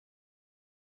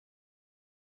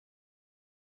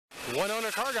One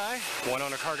Owner Car Guy,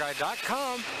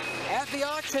 oneownercarguy.com, at the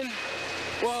auction.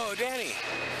 Whoa, Danny.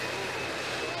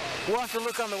 We'll have to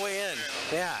look on the way in.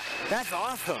 Yeah, that's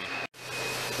awesome.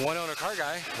 One Owner Car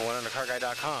Guy,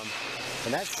 oneownercarguy.com.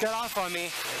 And that shut off on me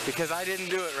because I didn't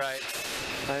do it right.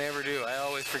 I never do. I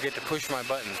always forget to push my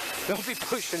button. Don't be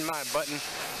pushing my button.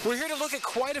 We're here to look at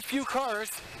quite a few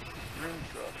cars.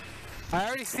 I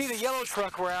already see the yellow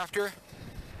truck we're after.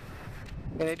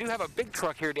 And they do have a big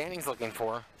truck here Danny's looking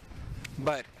for.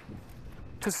 But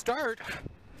to start,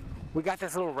 we got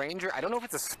this little Ranger. I don't know if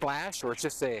it's a Splash or it's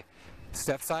just a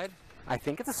step side. I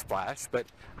think it's a Splash, but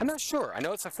I'm not sure. I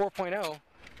know it's a 4.0.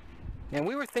 And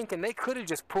we were thinking they could have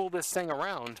just pulled this thing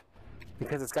around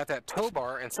because it's got that tow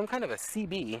bar and some kind of a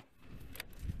CB.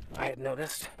 I had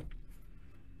noticed.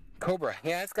 Cobra.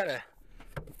 Yeah, it's got a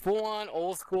full-on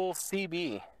old school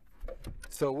CB.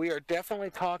 So we are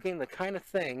definitely talking the kind of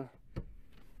thing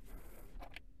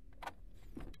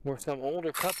where some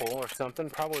older couple or something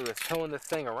probably was towing this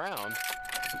thing around.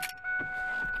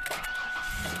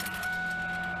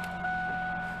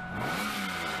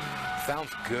 Sounds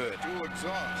good. Dual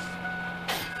exhaust.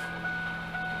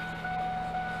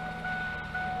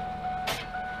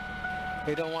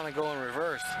 They don't want to go in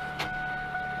reverse. It's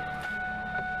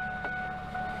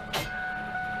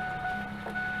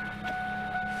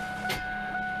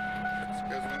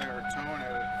because when they were towing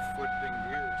it, it flipped in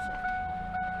gear or something.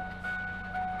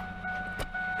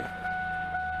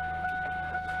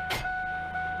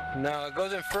 No, it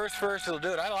goes in first, it'll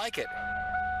do it. I like it.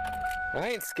 I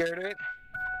ain't scared of it.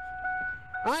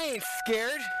 I ain't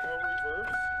scared. No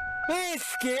reverse? I ain't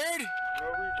scared.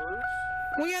 No reverse?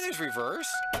 Well, yeah, there's reverse.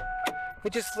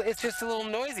 It's just a little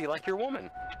noisy, like your woman.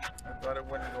 I thought it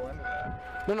wouldn't go into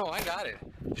that. No, I got it.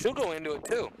 She'll go into it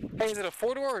too. Hey, is it a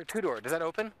 4-door or a 2-door? Does that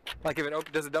open? Like if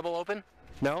it does it double open?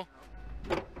 No?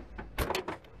 What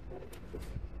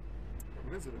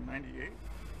is it, a 98?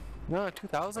 No,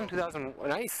 2000,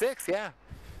 96, yeah.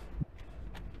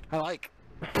 I like.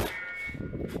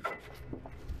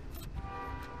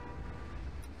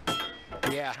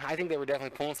 Yeah, I think they were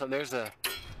definitely pulling something. There's a...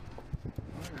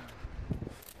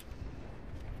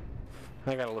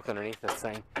 I gotta look underneath this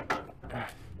thing.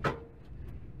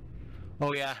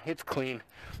 Oh yeah, it's clean.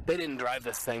 They didn't drive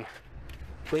this thing.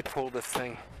 They pulled this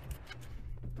thing.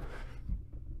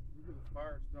 Look at the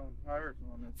Firestone tires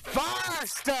on it.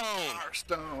 Firestone!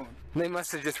 Firestone! They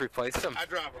must have just replaced them. I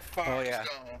drive a Firestone. Oh yeah,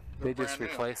 they just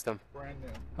replaced them. Brand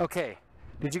new. Okay,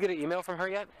 did you get an email from her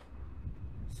yet?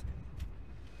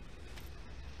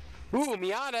 Ooh,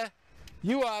 Miata,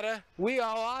 you oughta, we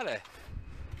all oughta.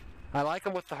 I like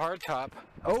them with the hard top.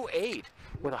 08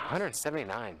 with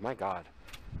 179, my God.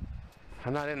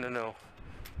 I'm not into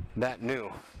that new.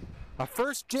 A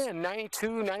first gen,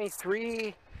 92,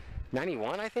 93,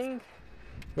 91 I think,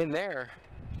 in there.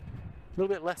 A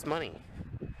little bit less money.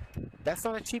 That's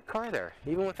not a cheap car there,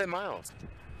 even with the miles.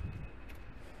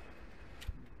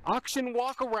 Auction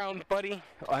walk around, buddy.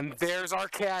 And there's our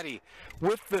caddy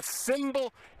with the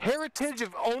symbol, heritage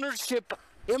of ownership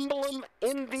emblem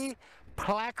in the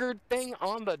placard thing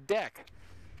on the deck.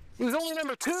 It was only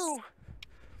number 2.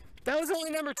 That was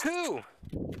only number 2. You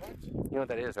know what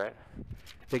that is, right?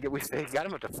 They got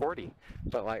them up to 40,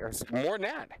 but like, or more than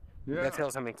that. Yeah. That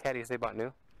tells how many caddies they bought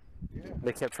new. Yeah.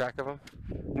 They kept track of them.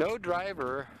 No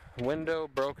driver, window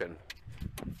broken.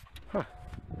 Huh.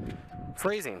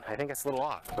 Phrasing, I think it's a little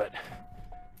off, but...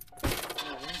 No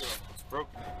window. It's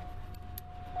broken.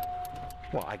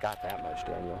 Well, I got that much,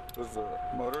 Daniel. Does the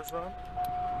motors run?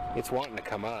 It's wanting to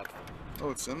come up.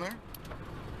 Oh, it's in there?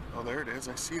 Oh, there it is.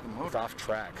 I see the motor. It's off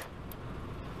track.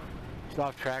 It's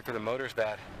off track or the motor's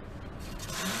bad.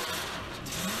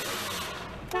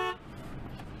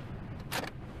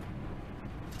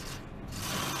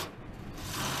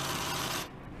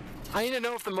 I need to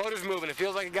know if the motor's moving. It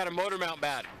feels like it got a motor mount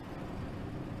bad.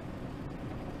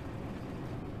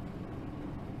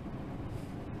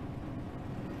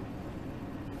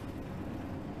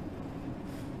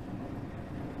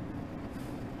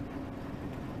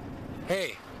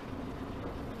 Hey.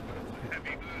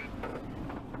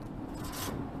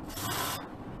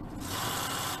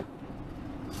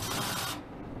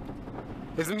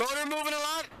 Is the motor moving a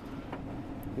lot?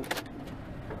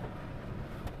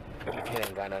 It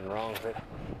ain't got nothing wrong with it.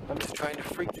 I'm just trying to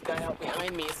freak the guy out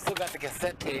behind me. It's still got the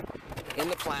cassette tape in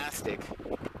the plastic.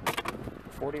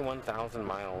 41,000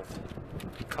 miles.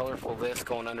 Colorful this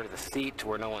going under the seat to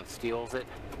where no one steals it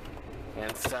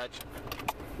and such.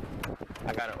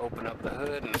 I gotta open up the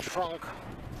hood and the trunk.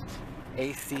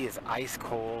 AC is ice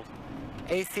cold.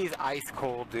 AC is ice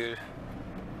cold, dude.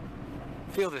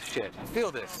 Feel this shit. Feel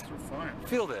this. Fine.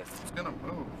 Feel this. It's gonna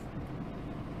move.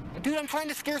 Dude, I'm trying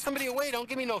to scare somebody away. Don't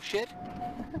give me no shit.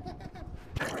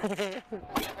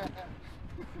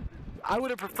 I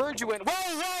would have preferred you went, whoa,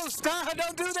 whoa, stop,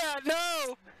 don't do that,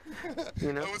 no!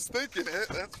 You know? I was thinking it,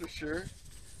 that's for sure.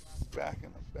 Back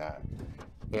in the back.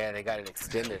 Yeah, they got it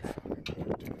extended.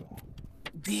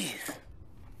 Jeez.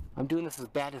 I'm doing this as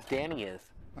bad as Danny is.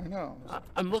 I know.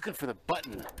 I'm looking for the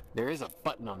button. There is a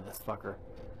button on this fucker.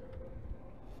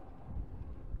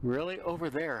 Really? Over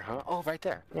there, huh? Oh, right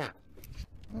there. Yeah.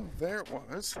 Oh, there it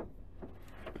was.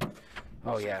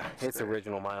 Oh, yeah. It's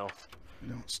original mile.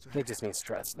 Don't stay. It just needs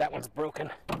struts. That one's broken.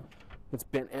 It's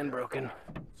bent and broken.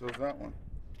 So is that one.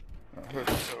 That hood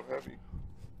is so heavy.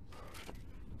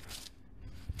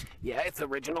 Yeah, it's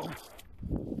original.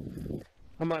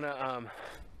 I'm gonna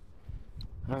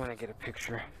get a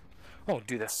picture. Oh,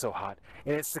 dude, that's so hot.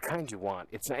 And it's the kind you want.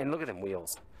 It's not, and look at them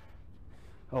wheels.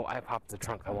 Oh, I popped the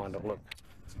trunk. I wanted to look.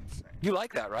 It's insane. You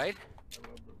like that, right? I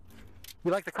love it.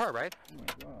 You like the car, right? Oh my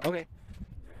God. Okay.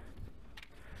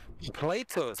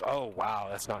 Platos. Oh, wow,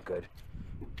 that's not good.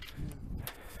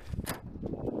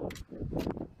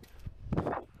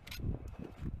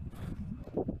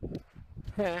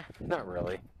 Not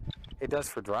really. It does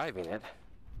for driving it.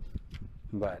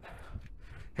 But,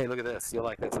 hey, look at this. You'll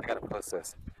like this. I gotta post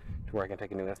this to where I can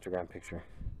take a new Instagram picture.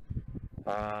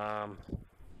 I'll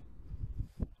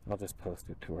just post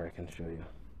it to where I can show you.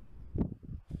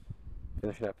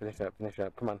 Finish it up, finish it up, finish it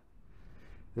up. Come on.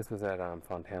 This was at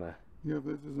Fontana. Yeah, if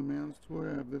this is a man's toy,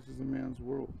 I have this is a man's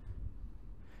world.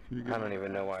 I don't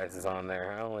even know why this is on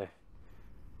there. I only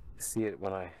see it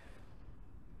when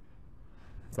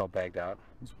it's all bagged out.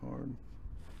 It's hard.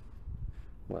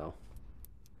 Well,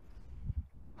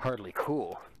 hardly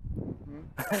cool.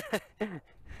 Mm-hmm.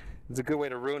 It's a good way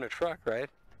to ruin a truck, right?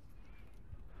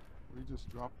 We just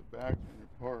dropped the bags when you're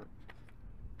parked.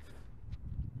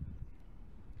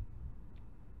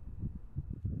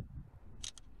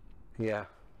 Yeah.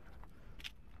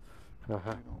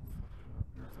 Uh-huh. You don't fuck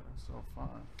it up. It's so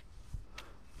fine.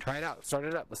 Try it out. Start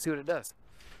it up. Let's see what it does.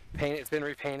 Paint it. It's been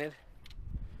repainted.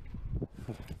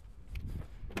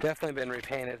 Definitely been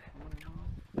repainted.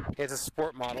 It's a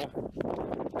sport model.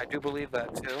 I do believe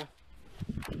that too.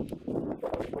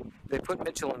 They put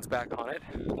Michelin's back on it.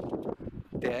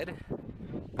 Dead.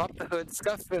 Pop the hood.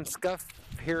 Scuff's been scuffed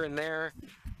here and there.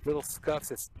 Little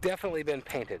scuffs. It's definitely been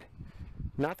painted.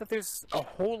 Not that there's a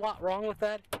whole lot wrong with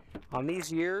that. On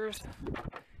these years,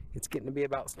 it's getting to be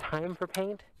about time for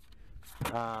paint.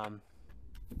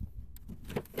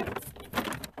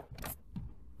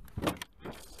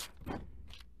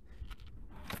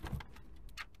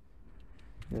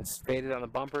 It's faded on the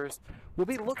bumpers. We'll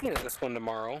be looking at this one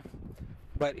tomorrow,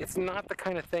 but it's not the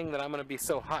kind of thing that I'm going to be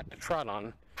so hot to trot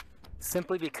on,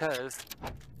 simply because,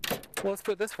 well, let's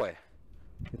put it this way.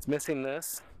 It's missing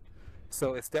this,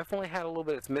 so it's definitely had a little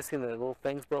bit, it's missing the little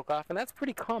things broke off, and that's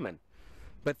pretty common.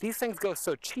 But these things go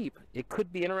so cheap, it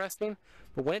could be interesting,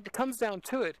 but when it comes down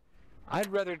to it,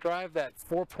 I'd rather drive that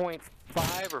 4.5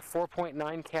 or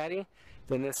 4.9 Caddy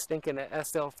than this stinking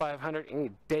SL 500 any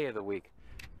day of the week.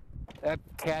 That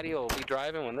Caddy will be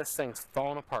driving when this thing's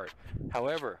falling apart.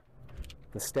 However,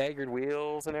 the staggered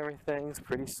wheels and everything's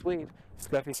pretty sweet.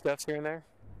 Scuffy scuffs here and there.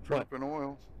 Dropping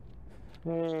oils.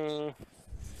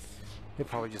 They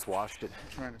probably just washed it.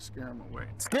 I'm trying to scare them away.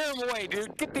 Scare them away,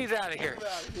 dude. Get these out of here.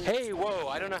 Hey, whoa,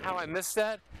 I don't know how I missed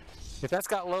that. If that's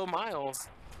got low miles,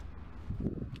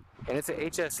 and it's an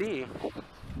HSE,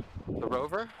 the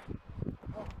Rover,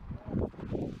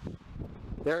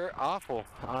 they're awful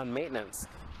on maintenance.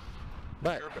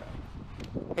 But,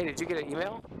 hey, did you get an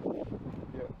email?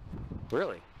 Yeah.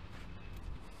 Really?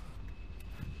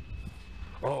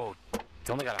 Oh, it's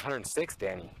only got 106,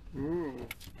 Danny. Ooh.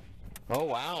 Oh,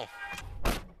 wow.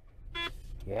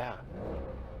 Yeah.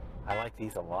 I like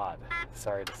these a lot.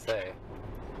 Sorry to say.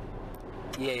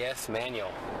 EAS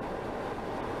manual.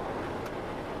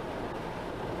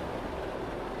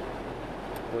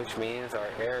 Which means our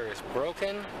air is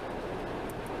broken.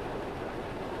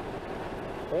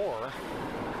 Or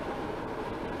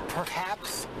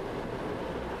perhaps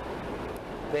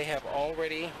they have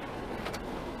already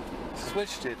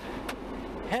switched it.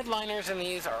 Headliners in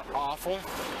these are awful,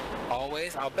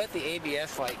 always. I'll bet the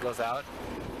ABS light goes out.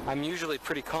 I'm usually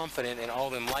pretty confident in all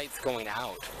them lights going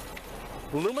out.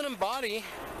 Aluminum body,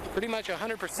 pretty much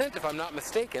 100% if I'm not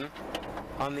mistaken,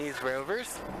 on these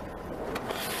Rovers.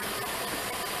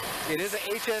 It is an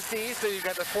HSE, so you've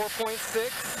got the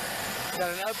 4.6, got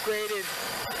an upgraded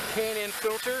K&N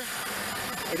filter.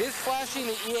 It is flashing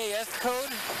the EAS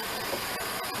code.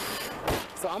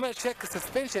 So I'm going to check the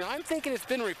suspension. I'm thinking it's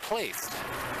been replaced.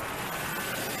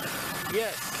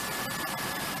 Yes.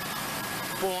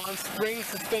 full-on spring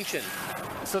suspension.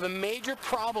 So the major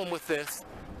problem with this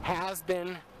has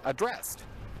been addressed.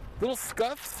 Little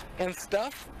scuffs and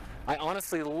stuff. I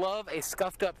honestly love a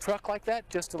scuffed up truck like that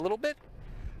just a little bit.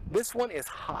 This one is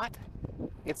hot.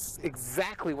 It's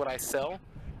exactly what I sell.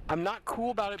 I'm not cool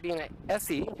about it being an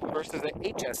SE versus an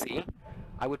HSE.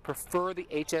 I would prefer the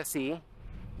HSE,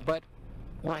 but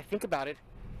when I think about it,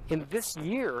 in this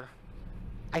year,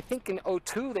 I think in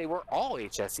 02 they were all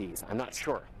HSEs. I'm not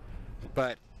sure.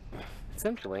 But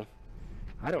essentially,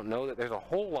 I don't know that there's a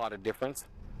whole lot of difference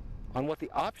on what the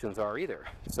options are either.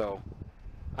 So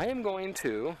I am going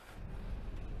to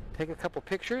take a couple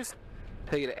pictures,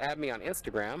 tell you to add me on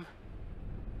Instagram,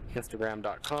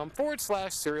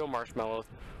 instagram.com/cereal marshmallows.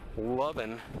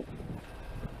 McLovin'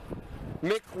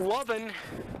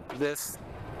 this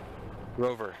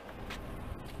Rover.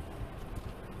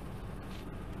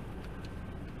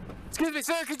 Excuse me,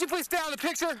 sir, could you please stay on the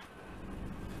picture?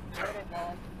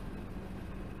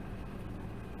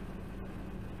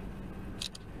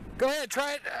 Go ahead,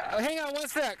 try it. Hang on one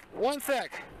sec. One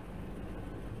sec.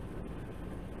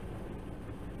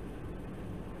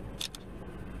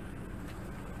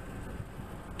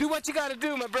 Do what you gotta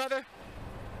do, my brother.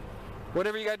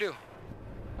 Whatever you gotta do.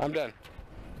 I'm done.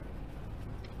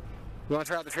 You wanna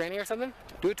try out the tranny or something?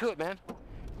 Do it to it, man.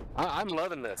 I'm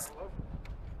loving this.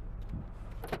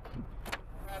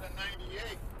 At a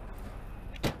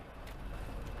 98.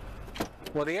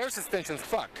 Well, the air suspension's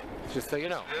fucked, just so you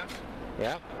know. Yes?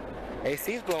 Yeah.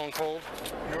 AC's blowing cold.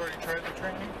 You already tried the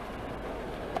training?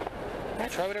 Yeah,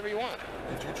 try whatever you want.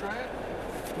 Did you try it?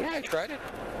 Yeah, I tried it.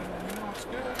 You know it's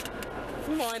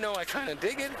good. Well, I know I kind of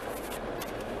dig it.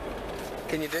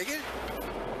 Can you dig it?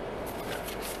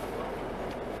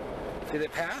 Did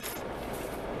it pass?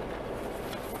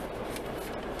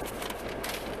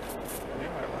 Yeah,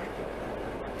 I like it.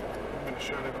 I'm going to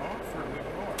shut it off or leave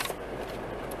it on?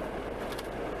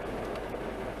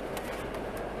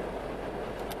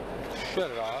 Shut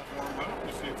it off. Warm up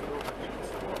to see if it overheats.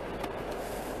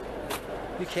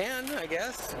 You can, I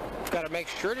guess. Got to make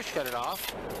sure to shut it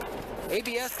off.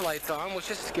 ABS lights on,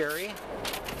 which is scary.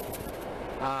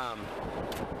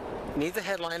 Needs a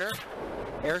headliner.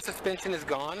 Air suspension is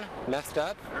gone, messed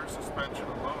up. Air suspension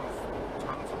alone is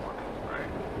tons of money,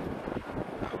 right?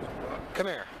 Come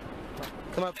here.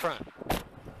 Come up front.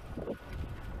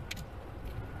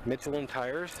 Michelin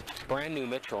tires, brand new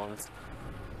Michelins.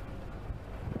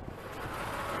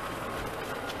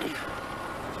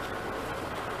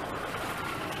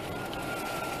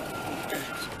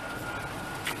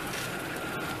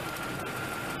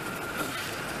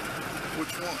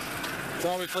 Which one? It's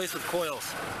all replaced with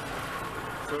coils.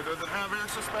 So it doesn't have air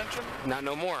suspension? Not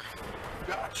no more.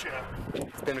 Gotcha.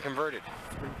 It's been converted.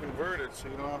 It's been converted, so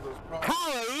you don't have those problems.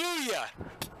 Hallelujah!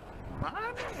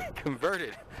 What?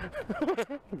 Converted.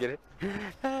 Get it?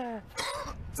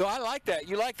 So I like that.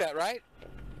 You like that, right?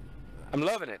 I'm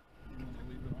loving it. You want to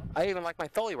leave it on? I even like my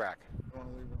Foley rack. You want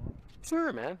to leave it on?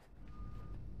 Sure, man.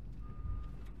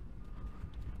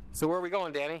 So where are we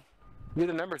going, Danny? You're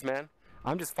the numbers, man.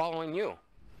 I'm just following you.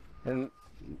 And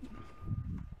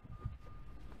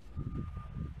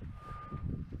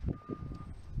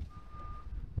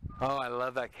oh, I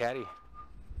love that caddy.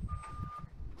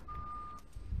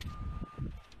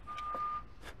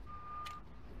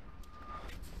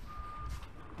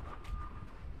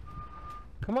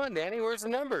 Come on, Danny, where's the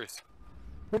numbers?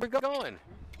 Where we going?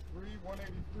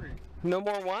 183. No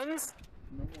more ones?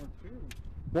 No more twos.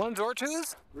 Ones or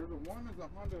twos? There's a one is a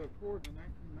Honda Accord in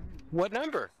 1990. What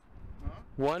number? Huh?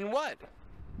 One what?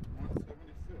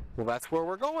 176. Well, that's where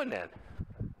we're going then.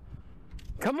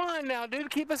 Come on now, dude,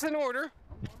 keep us in order.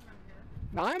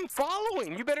 I'm on in here. I'm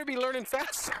following. You better be learning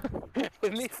faster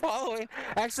with me following.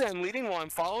 Actually, I'm leading while I'm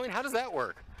following. How does that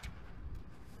work?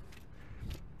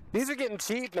 These are getting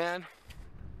cheap, man.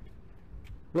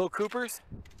 Little Coopers.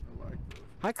 I like those.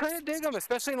 I kind of dig them,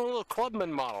 especially in a little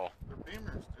Clubman model. They're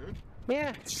Beamers, dude.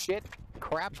 Yeah, shit,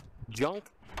 crap, junk.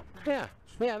 Yeah,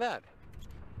 that.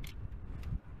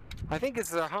 I think this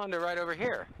is our Honda right over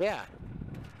here. Yeah.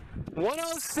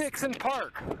 106 in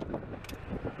Park.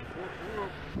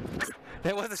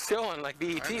 That was a show on like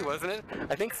BET, wasn't it?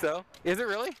 I think so. Is it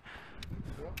really?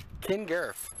 Ken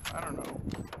Gareth. I don't know.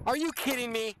 Are you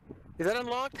kidding me? Is that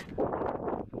unlocked?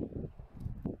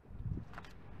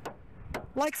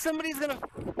 Like somebody's gonna...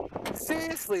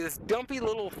 Seriously, this dumpy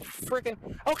little frickin'...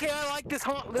 Okay, I like this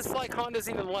Honda. This like Honda's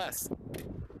even less.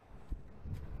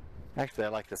 Actually, I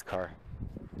like this car.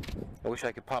 I wish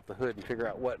I could pop the hood and figure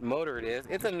out what motor it is.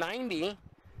 It's a 90,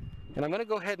 and I'm gonna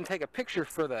go ahead and take a picture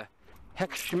for the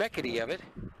heck schmeckety of it.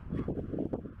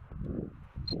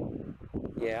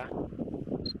 Yeah.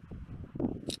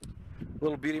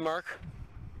 Little beauty mark.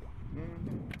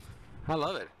 Mm-hmm. I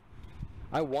love it.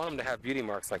 I want them to have beauty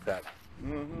marks like that.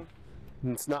 Mm-hmm.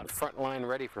 It's not front line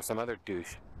ready for some other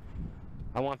douche.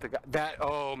 I want the guy that.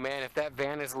 Oh man, if that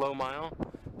van is low mile,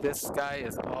 this guy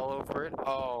is all over it.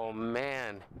 Oh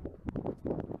man,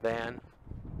 van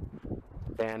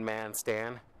man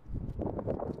Stan. Now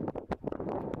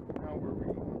where we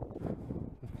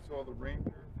saw the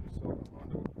Ranger, we saw the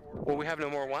Honda Accord. Well, we have no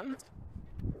more ones.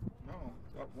 No,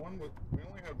 that one with we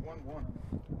only had one.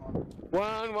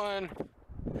 One.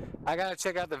 I gotta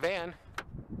check out the van.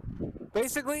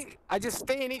 Basically, I just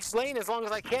stay in each lane as long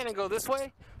as I can and go this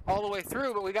way, all the way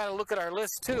through, but we gotta look at our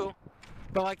list too.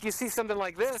 But like you see something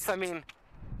like this, I mean,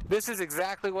 this is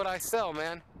exactly what I sell,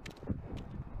 man.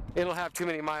 It'll have too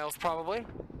many miles probably.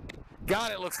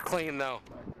 God, it looks clean though.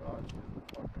 My God,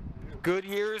 Good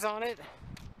years on it.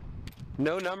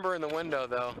 No number in the window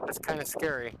though. That's kind of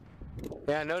scary.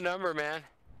 Yeah, no number, man.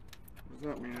 does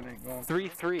that mean it ain't going?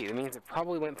 3-3. It means it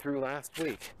probably went through last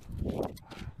week.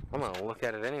 I'm gonna look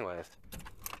at it anyways.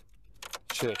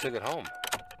 Should have took it home.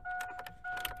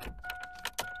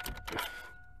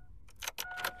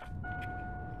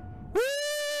 Woo!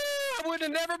 I would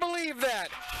have never believed that.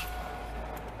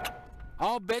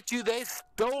 I'll bet you they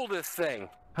stole this thing.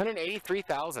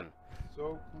 183,000.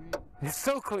 So clean. It's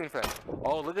so clean for that.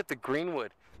 Oh, look at the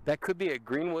Greenwood. That could be a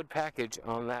Greenwood package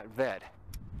on that Vet,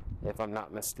 if I'm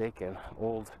not mistaken.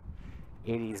 Old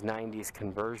 80s, 90s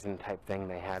conversion type thing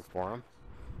they had for them.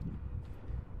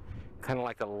 Kind of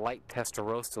like a light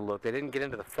Testarossa look. They didn't get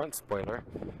into the front spoiler,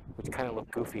 which kind of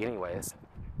looked goofy anyways.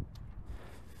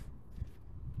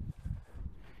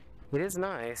 It is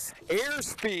nice.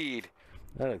 Airspeed!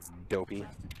 That looks dopey.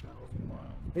 60,000 miles.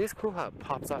 It is cool how it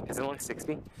pops up. Is it only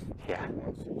 60? Yeah.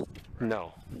 160.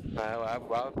 No.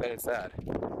 I'll bet it's that.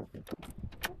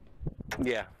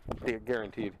 Yeah,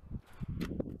 guaranteed.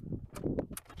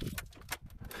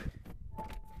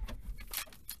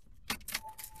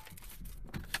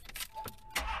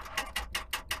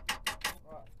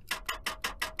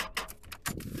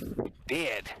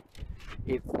 Dead.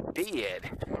 It's dead.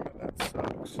 That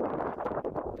sucks.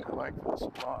 I like this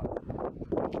a lot.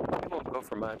 It won't go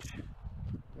for much.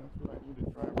 That's what I need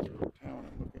to drive through town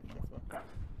and look at my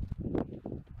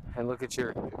fucking. And look at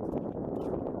your...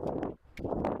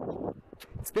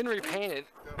 It's been repainted.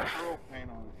 Got a girl paint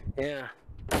on it. Yeah.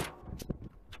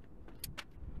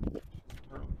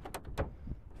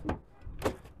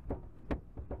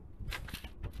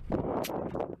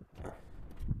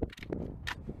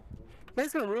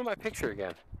 That's gonna ruin my picture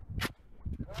again.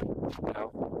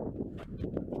 No.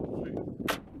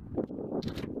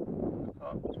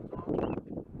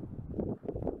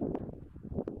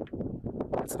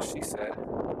 That's what she said. I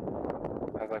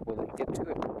was like, well, then get to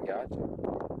it, biatch.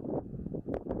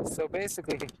 So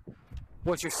basically,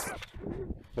 what you're...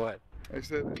 What? I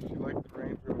said that she liked the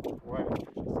Ranger with the white. She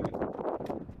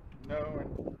said, no, and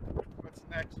what's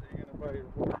next? Are you going to buy your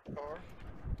Rover car?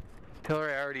 Tell her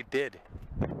I already did.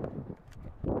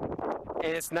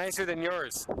 And it's nicer than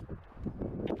yours.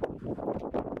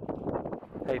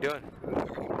 How you doing?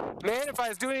 Man, if I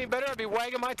was doing any better, I'd be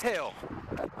wagging my tail.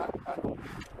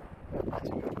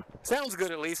 Sounds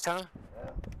good at least, huh? Yeah.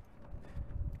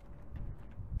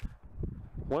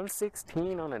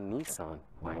 116 on a Nissan.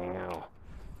 Wow.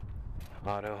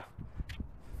 Auto.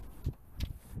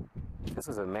 This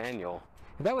was a manual.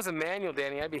 If that was a manual,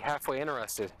 Danny, I'd be halfway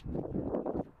interested.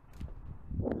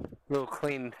 Little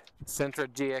clean Sentra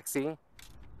GXE.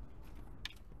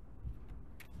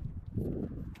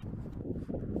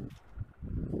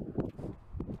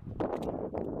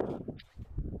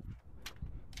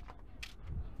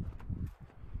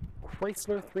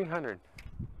 Chrysler 300.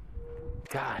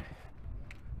 God,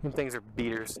 them things are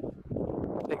beaters.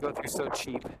 They go through so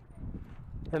cheap.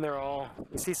 And they're all,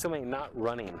 you see so many not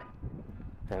running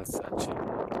and such.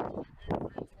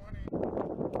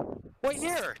 What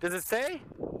year? Does it say?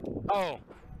 Oh,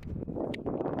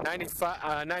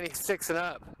 95, 96 and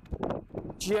up.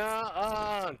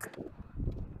 Junk.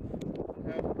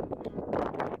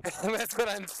 That's what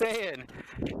I'm saying.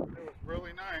 It was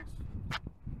really nice.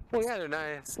 Well, yeah, they're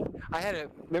nice. I had a,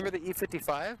 remember the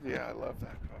E55? Yeah, I love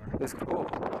that car. It's cool.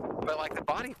 But like the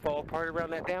body fall apart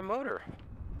around that damn motor.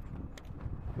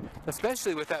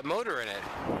 Especially with that motor in it.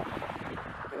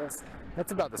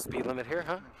 That's about the speed limit here,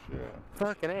 huh? Yeah.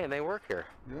 Fucking A, and they work here.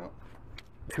 Yeah.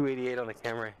 288 on the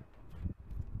Camry.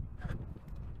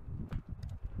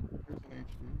 Here's an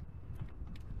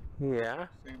HD. Yeah.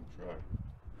 Same truck.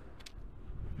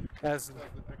 As It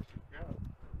has an extra cab.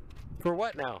 for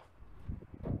what now?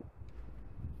 You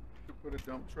could put a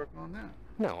dump truck on that.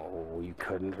 No, you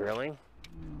couldn't really.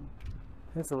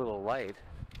 That's a little light.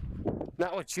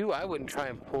 Not with you, I wouldn't try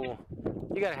and pull.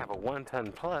 You gotta have a 1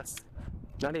 ton plus.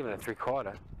 Not even a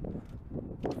 3/4.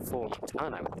 Full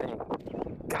ton, I would think.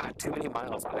 God, too many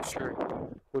miles, but I sure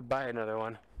would buy another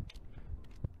one.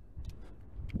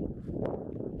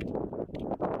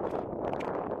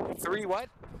 Three what?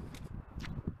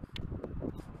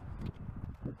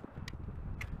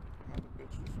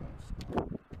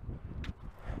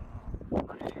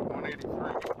 183.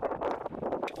 189.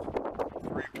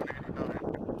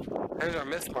 There's our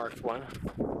mismarked one. It's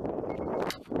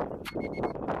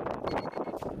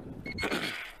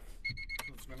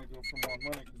gonna go for more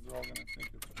money because they're all gonna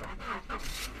think it's fun.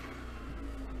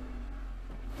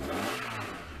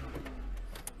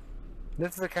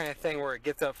 This is the kind of thing where it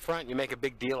gets up front, you make a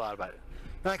big deal out of it.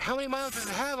 They're like, how many miles does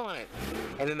it have on it?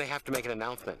 And then they have to make an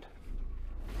announcement.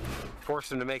 Force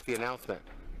them to make the announcement.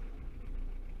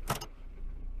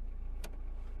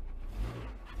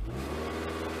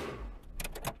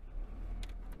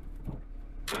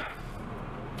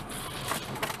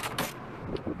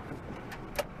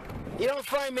 You don't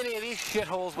find many of these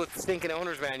shitholes with stinking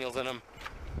owner's manuals in them.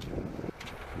 It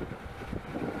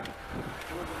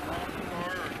was a mom's car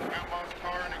or grandma's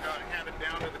car, and it got handed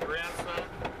down to the grandson,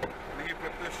 and he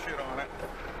put this shit on it.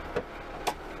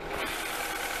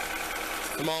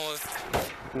 Smallest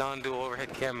non-dual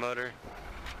overhead cam motor.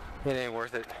 It ain't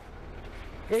worth it.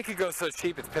 It could go so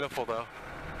cheap, it's pitiful though.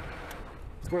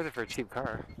 It's worth it for a cheap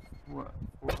car. What,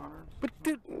 400? But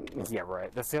dude, yeah,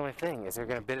 right. That's the only thing, is they're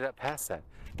gonna bid it up past that.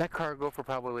 That car will go for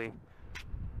probably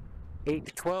 8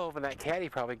 to 12, and that Caddy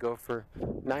probably go for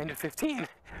 9 to 15.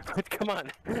 But come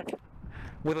on,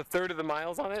 with a third of the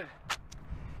miles on it.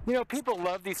 You know, people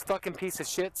love these fucking piece of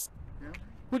shits. Yeah.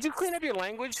 Would you clean up your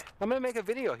language? I'm gonna make a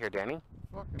video here, Danny.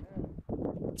 Fucking hell.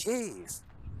 Jeez,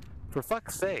 for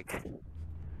fuck's sake.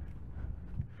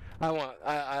 I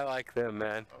like them,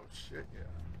 man. Oh shit, yeah.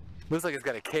 Looks like it's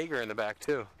got a Kager in the back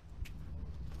too.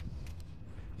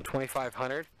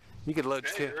 2,500. You could load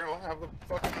two. We'll have the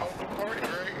fucking open party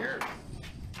right here.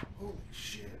 Holy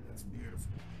shit, that's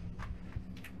beautiful.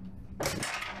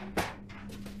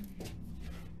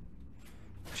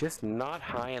 Just not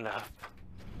high enough.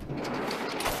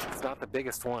 It's not the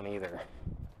biggest one either.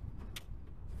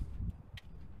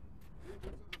 Dude,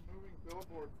 this is a moving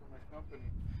billboard for my company.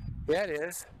 Yeah, it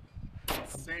is.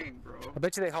 Insane, bro. I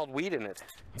bet you they hauled weed in it.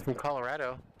 It's from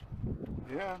Colorado.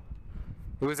 Yeah.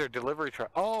 It was their delivery truck.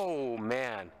 Oh,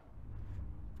 man.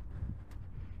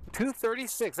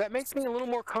 236. That makes me a little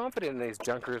more confident in these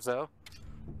junkers, though.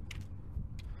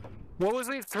 What was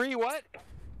it? 3 what?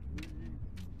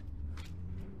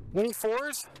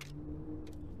 24s?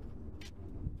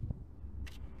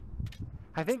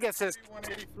 I think that says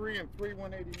 183 and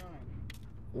 189.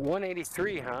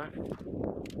 183, huh?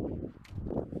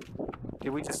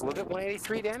 Did we just look at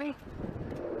 183, Danny?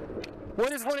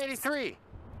 What is 183?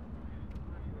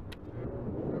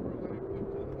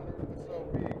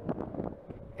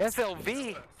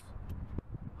 SLV?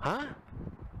 Huh?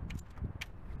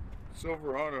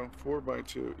 Silverado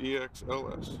 4x2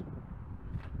 EXLS. Is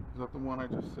that the one I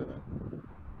just said?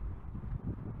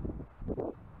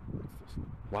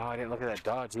 Wow, I didn't look at that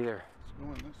Dodge either. It's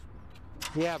going this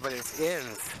way. Yeah, but it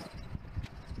ends.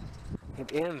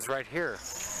 It ends right here.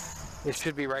 It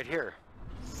should be right here.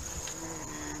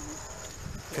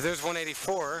 Because there's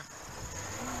 184,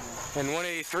 and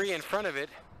 183 in front of it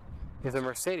is a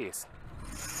Mercedes.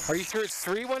 Are you sure it's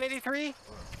 3 183?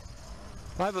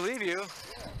 Well, I believe you.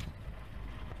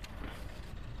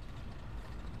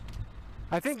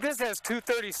 I think this has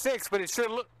 236, but it sure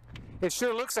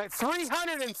looks like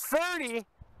 330.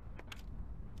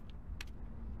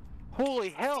 Holy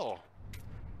hell!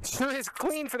 Sure is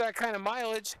clean for that kind of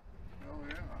mileage. Oh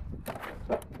yeah.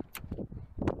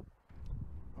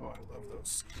 Oh, I love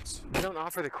those seats. They don't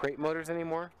offer the crate motors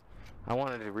anymore. I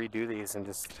wanted to redo these and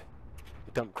just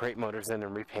dump crate motors in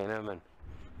and repaint them, and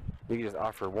you can just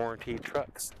offer warranted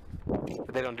trucks.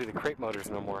 But they don't do the crate motors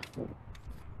no more.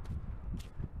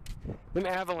 Them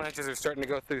avalanches are starting to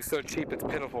go through so cheap it's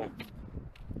pitiful.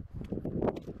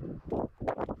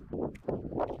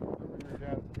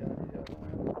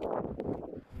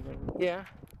 Yeah.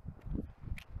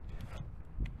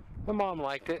 My mom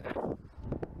liked it.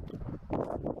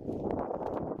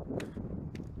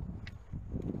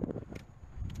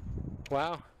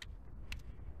 Wow.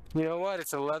 You know what?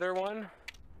 It's a leather one.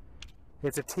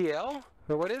 It's a TL?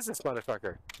 Or what is this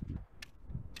motherfucker?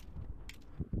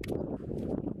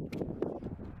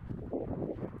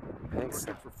 Thanks.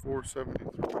 Looking for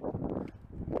 473.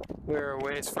 We're a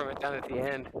ways from it down at the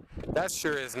end. That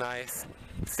sure is nice.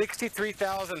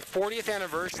 63,000, 40th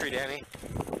anniversary, Danny.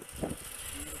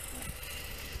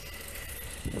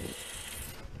 Yeah,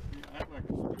 I like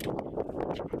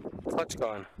clutch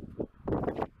gone?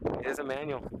 It is a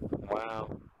manual. Wow.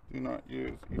 Do not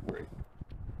use e-brake.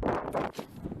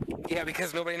 Yeah,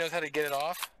 because nobody knows how to get it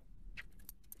off.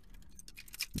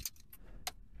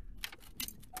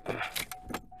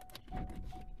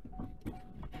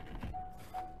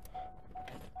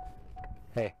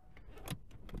 Hey.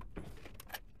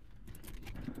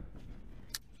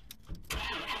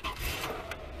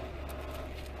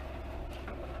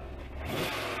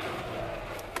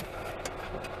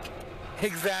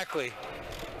 Exactly.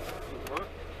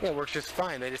 Yeah, it works just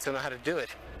fine. They just don't know how to do it.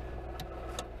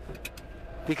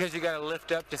 Because you got to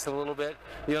lift up just a little bit.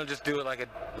 You don't just do it like a...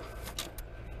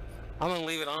 I'm going to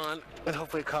leave it on and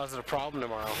hopefully it causes a problem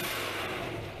tomorrow.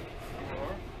 You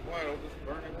are? Why? It'll just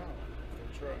burn it out.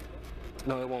 We'll try.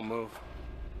 No, it won't move.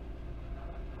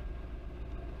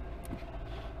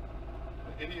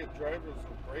 The idiot drivers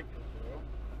will break it, bro.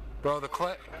 Bro, the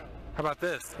clutch... How about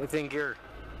this? It's in gear.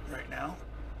 Right now?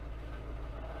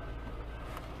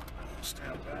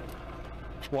 Stand back.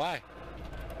 Why?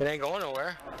 It ain't going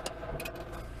nowhere.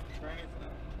 Try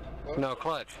anything? No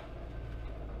clutch.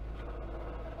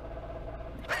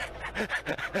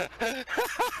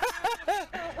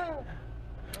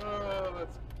 Oh,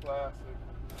 that's classic.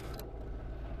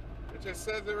 It just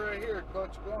says it right here,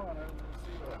 clutch gone. I didn't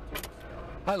see that.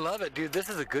 I love it, dude. This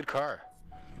is a good car.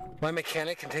 My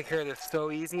mechanic can take care of this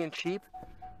so easy and cheap.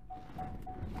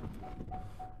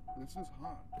 This is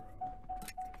hot, bro.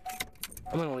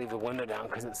 I'm gonna leave the window down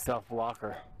because it's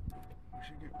self-locker. We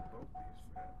should get both these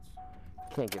fats.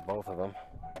 Can't get both of them.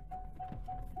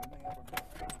 Then they have a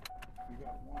good. You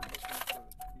got one. This one for,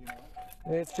 you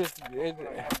know. It's just,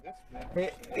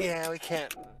 yeah, we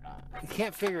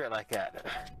can't figure it like that.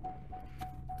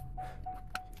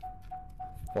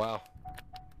 Wow,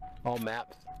 all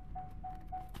maps.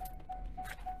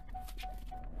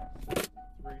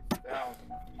 3,000. Can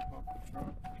you pump the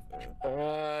trunk?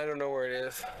 I don't know where it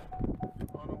is.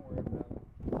 Oh, don't worry about it.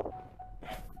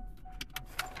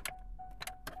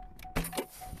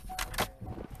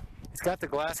 It's got the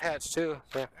glass hatch too.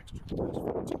 Yeah. Extra glass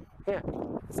for the top. Yeah.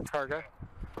 It's a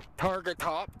Targa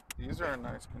top. These are in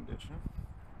nice condition.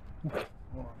 Hold on,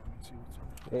 let me see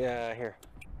what's on. Yeah, here.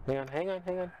 Hang on.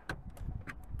 Nice,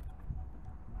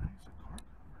 a car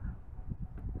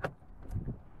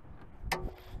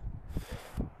cover.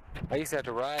 I used to have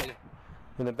to ride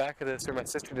in the back of this, or my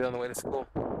sister did on the way to school.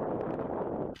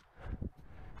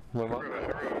 I rode,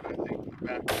 I think, the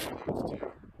back of those too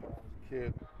when I was a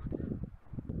kid.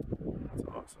 That's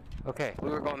awesome. Okay, we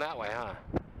were going that way, huh?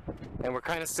 And we're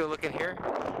kind of still looking here.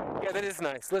 Yeah, that is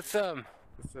nice. Let's It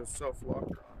says self-locker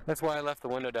on it. That's why I left the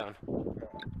window down. Okay.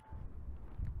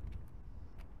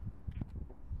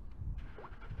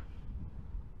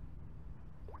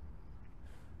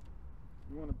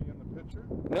 You want to be in the picture?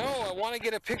 No, I want to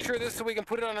get a picture of this so we can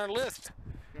put it on our list.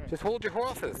 Okay. Just hold your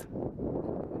horses.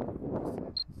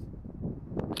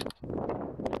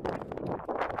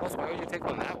 Plus, why would you take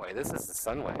one that way? This is the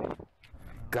Sunway.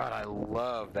 God, I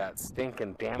love that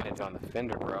stinking damage on the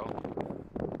fender, bro.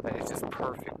 That is just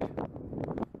perfect.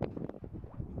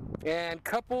 And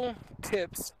couple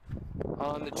tips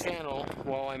on the channel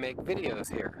while I make videos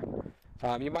here.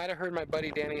 You might have heard my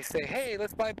buddy Danny say, hey,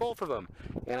 let's buy both of them.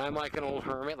 And I'm like an old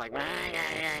hermit, like,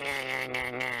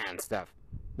 and stuff.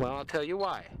 Well, I'll tell you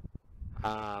why.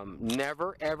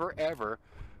 Never, ever, ever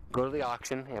go to the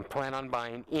auction and plan on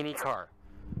buying any car.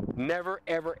 Never,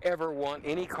 ever, ever want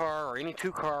any car or any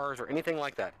two cars or anything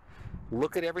like that.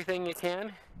 Look at everything you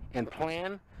can and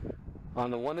plan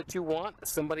on the one that you want,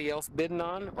 somebody else bidding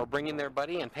on, or bringing their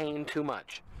buddy and paying too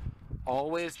much.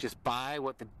 Always just buy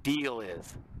what the deal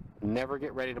is. Never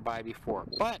get ready to buy before.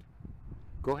 But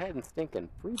go ahead and stinking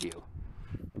preview.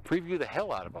 Preview the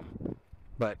hell out of them.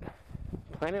 But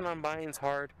planning on buying is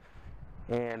hard.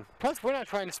 And plus, we're not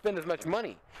trying to spend as much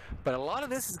money. But a lot of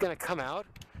this is going to come out.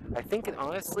 I think it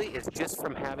honestly is just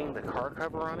from having the car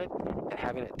cover on it and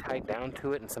having it tied down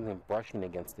to it and something brushing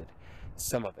against it.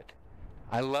 Some of it.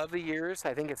 I love the years.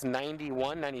 I think it's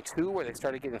 91, 92 where they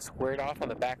started getting squared off on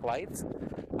the back lights.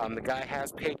 The guy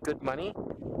has paid good money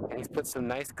and he's put some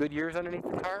nice Goodyears underneath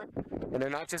the car. And they're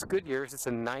not just Goodyears, it's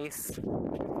a nice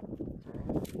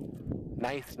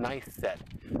set.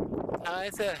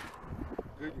 It's a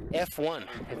F1.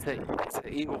 It's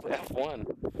an Eagle F1.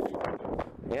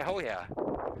 Yeah, oh yeah.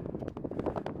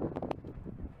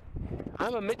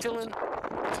 I'm a Michelin,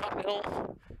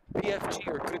 Continental, PFG,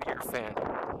 or Goodyear fan,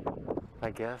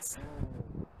 I guess.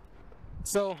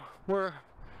 So we're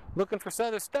looking for some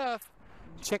other stuff,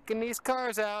 checking these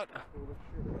cars out.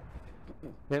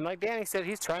 And like Danny said,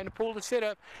 he's trying to pull the shit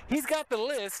up. He's got the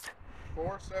list.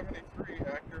 473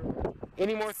 Acura Legend.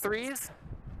 Any more threes?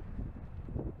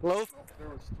 Low. There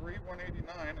was 3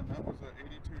 189, and that was an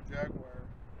 82 Jaguar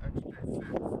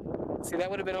XJ6. See, that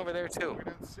would have been over there too. We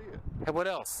didn't see it. And what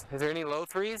else? Is there any low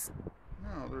threes?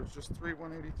 No, there's just 3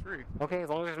 183. Okay, as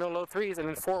long as there's no low threes. And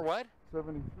then 4 what?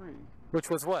 73.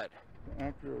 Which was what? The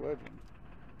Acura Legend.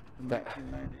 The That-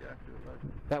 1990 Acura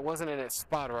Legend. That wasn't in its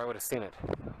spot or I would have seen it.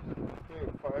 Okay,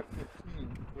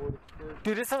 515 Ford Experience.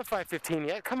 Dude, it's not 515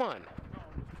 yet. Come on. No,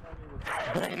 I'm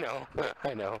just telling you what's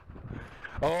I know.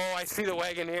 Oh, I see the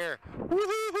Wagoneer.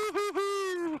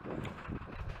 Woo-hoo-hoo-hoo-hoo.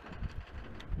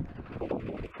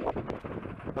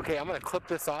 Okay, I'm gonna clip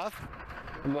this off.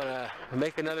 I'm gonna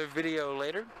make another video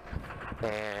later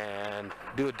and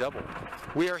do a double.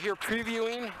 We are here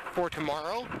previewing for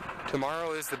tomorrow.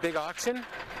 Tomorrow is the big auction,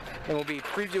 and we'll be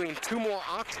previewing 2 more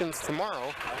auctions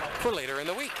tomorrow for later in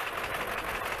the week.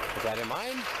 With that in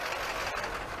mind,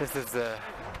 this is the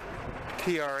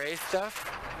TRA stuff,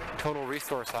 Total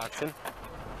Resource Auction.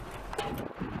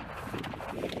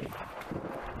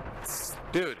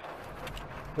 Dude,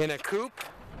 in a coupe,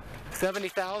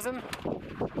 70,000.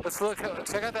 Let's look.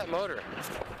 Check out that motor.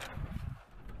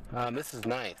 This is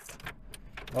nice.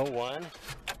 01.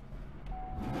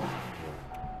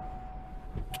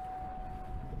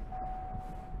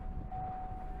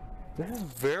 This is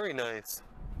very nice.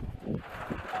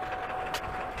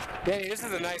 Danny, this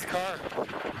is a nice car.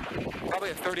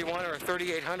 Probably a 31 or a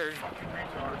 3800.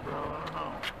 retard, bro. I don't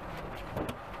know.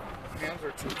 Hands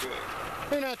are too big.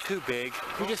 They're not too big.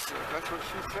 You just, That's what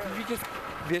she said. you just,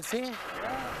 did see? Yeah.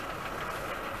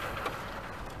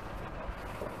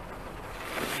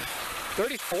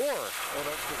 34. Oh,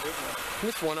 that's the big one.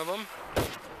 This one of them.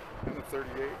 And the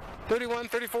 38. 31,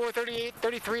 34, 38,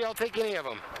 33. I'll take any of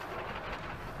them.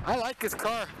 I like this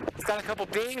car. It's got a couple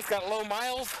dings, got low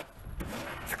miles.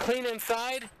 It's clean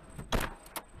inside.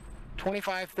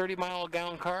 25, 30 mile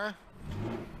gallon car.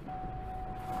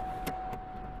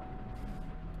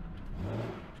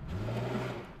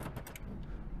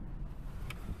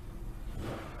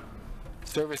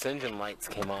 Service engine lights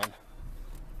came on.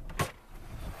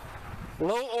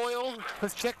 Low oil,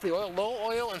 let's check the oil. Low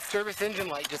oil and service engine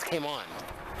light just came on.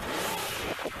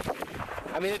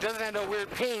 I mean, it doesn't have no weird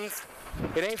pings.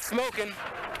 It ain't smoking.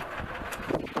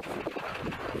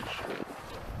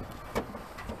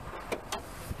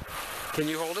 Can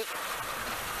you hold it?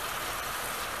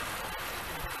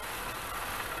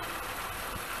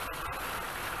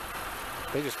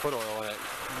 They just put oil in it.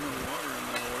 No water in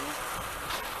the oil.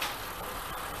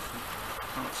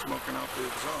 Not smoking out the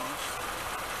exhaust.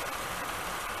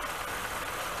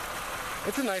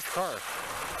 It's a nice car.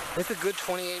 It's a good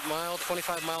 28 mile,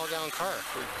 25 mile gallon car.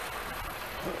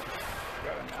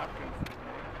 Got a napkin for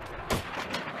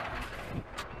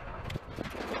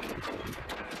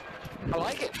me. I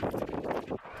like it.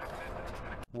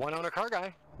 One Owner Car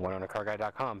Guy,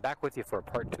 oneownercarguy.com. Back with you for a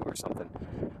part 2 or something.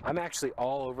 I'm actually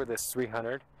all over this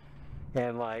 300,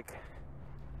 and like,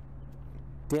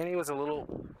 Danny was a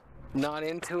little not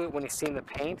into it when he seen the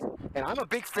paint, and I'm a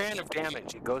big fan of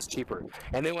damage. It goes cheaper.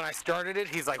 And then when I started it,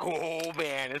 he's like, oh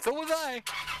man, and so was I.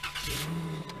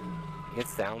 It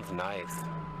sounds nice.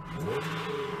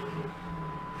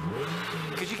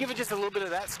 Could you give it just a little bit of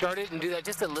that? Start it and do that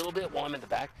just a little bit while I'm in the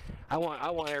back. I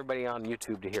want everybody on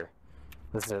YouTube to hear.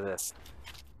 Listen to this.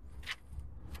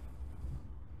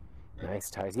 Nice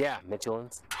tires. Yeah,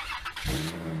 Michelin's.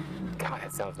 God,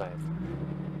 that sounds nice.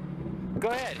 Go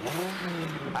ahead.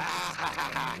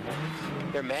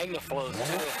 They're Magnaflows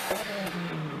too.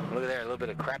 Look at there, a little bit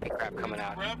of crappy crap coming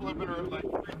out. Rev limiter at like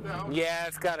 3,000. Yeah,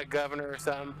 it's got a governor or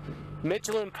something.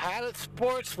 Michelin Pilot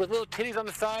Sports with little titties on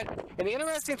the side. And the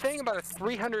interesting thing about a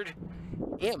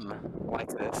 300M like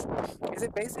this is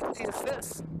it basically is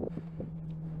this.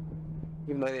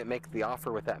 Even though they didn't make the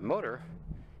offer with that motor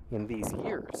in these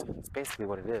years, it's basically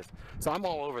what it is. So I'm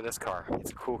all over this car.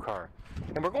 It's a cool car.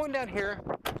 And we're going down here.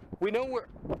 We know where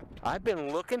I've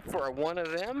been looking for one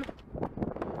of them.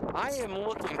 I am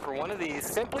looking for one of these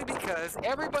simply because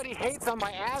everybody hates on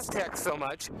my Aztecs so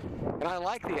much, and I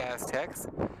like the Aztecs.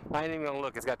 I ain't even gonna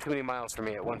look. It's got too many miles for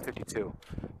me at 152.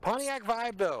 Pontiac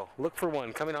vibe though. Look for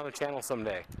one coming on the channel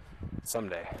someday.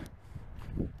 Someday.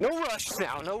 No rush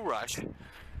now. No rush.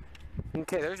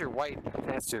 Okay, there's your white.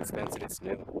 That's too expensive. It's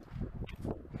new.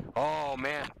 Oh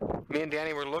man, me and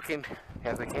Danny were looking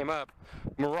as they came up.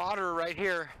 Marauder right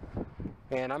here,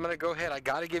 and I'm gonna go ahead. I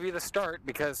gotta give you the start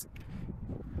because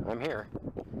I'm here.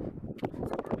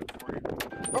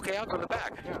 Okay, I'll go to the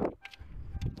back. Yeah.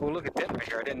 Oh, look at that right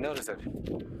here. I didn't notice it.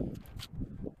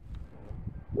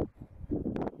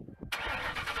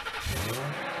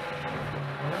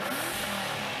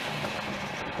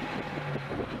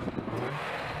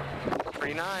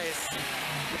 Pretty nice.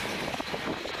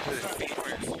 Where's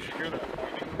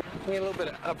Need a little bit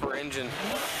of upper engine.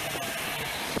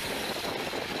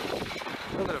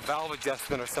 A little bit of valve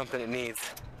adjustment or something it needs.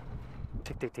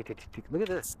 Tick, tick, tick, tick, tick. Look at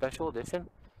this, special edition.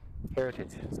 Heritage,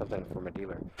 something from a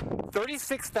dealer.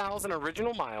 36,000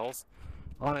 original miles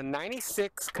on a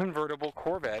 96 convertible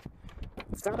Corvette.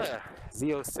 It's not a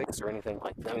Z06 or anything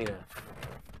like that. I mean, a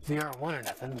ZR1 or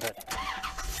nothing, but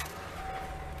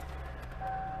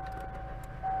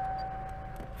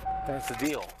that's the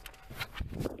deal.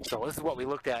 So this is what we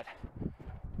looked at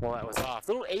while that was off.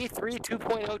 Little A3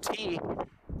 2.0T.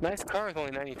 Nice car with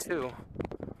only 92.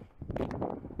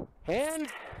 And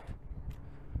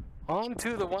on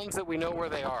to the ones that we know where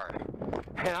they are.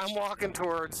 And I'm walking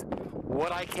towards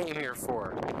what I came here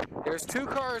for. There's two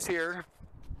cars here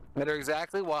that are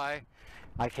exactly why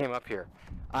I came up here.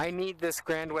 I need this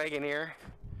Grand Wagoneer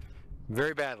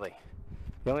very badly.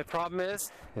 The only problem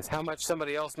is how much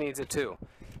somebody else needs it too.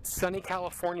 Sunny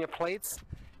California plates,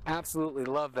 absolutely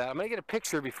love that. I'm gonna get a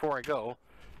picture before I go,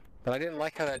 but I didn't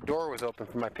like how that door was open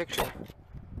for my picture.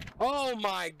 Oh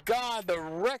my God, the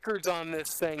records on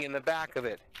this thing in the back of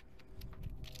it.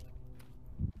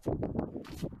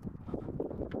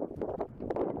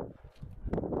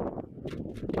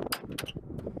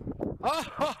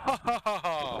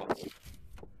 Oh!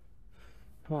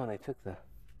 Oh, they took the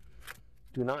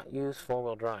do not use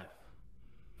four-wheel drive.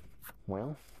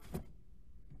 Well,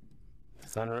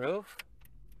 sunroof.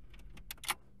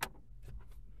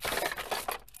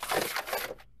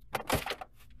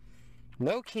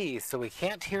 No keys, so we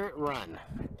can't hear it run.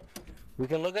 We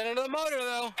can look under the motor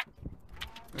though.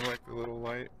 I like the little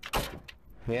light.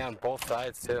 Yeah, on both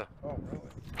sides too. Oh, really?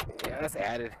 Yeah, that's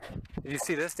added. Did you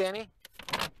see this, Danny?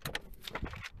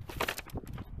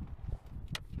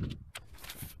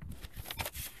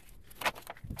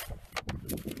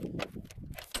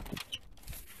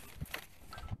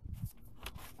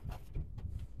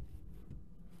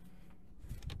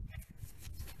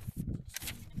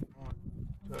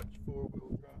 Touch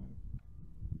four-wheel drive.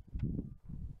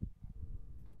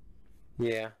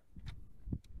 Yeah.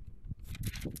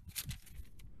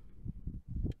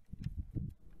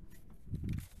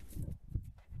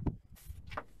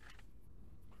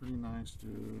 Pretty nice,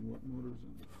 dude. What motor's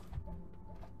in it?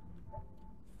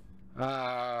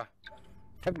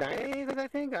 Have 90s, I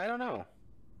think? I don't know.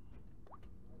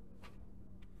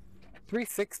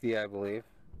 360, I believe.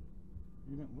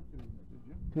 You didn't look at it, did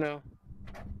you? No.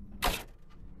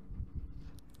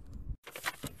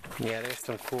 Yeah, there's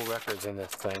some cool records in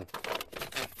this thing.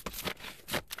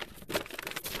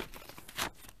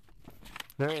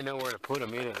 There ain't nowhere to put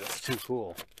them either. It's too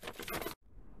cool.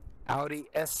 Audi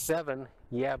S7,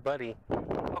 yeah, buddy.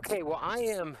 Okay, well, I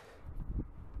am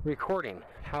recording.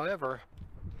 However,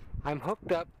 I'm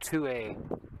hooked up to a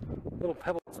little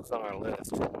Pebbles was on our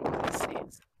list. Let's see.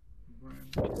 It's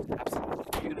just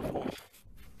absolutely beautiful.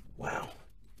 Wow.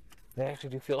 They actually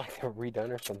do feel like they're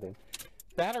redone or something.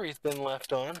 Battery's been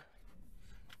left on,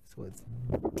 so it's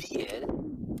dead.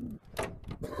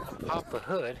 Pop the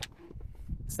hood.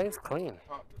 This thing's clean.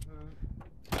 Pop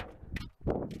the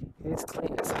hood. It's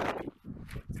clean. It's a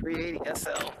 380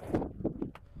 SL.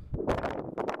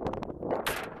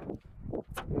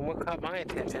 And what caught my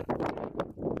attention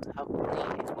is how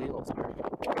clean these wheels are.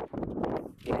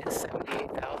 It is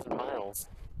 78,000 miles.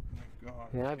 Oh my God.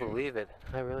 Yeah, I believe it.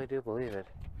 I really do believe it.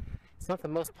 It's not the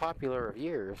most popular of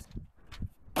years,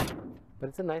 but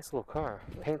it's a nice little car.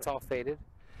 Paint's all faded.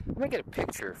 I'm gonna get a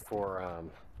picture for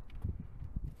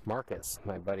Marcus,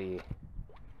 my buddy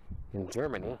in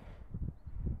Germany.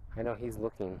 I know he's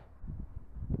looking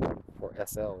for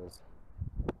SLs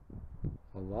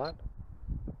a lot,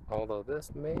 although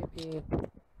this may be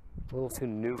a little too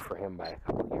new for him by a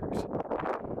couple years.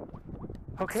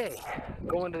 Okay,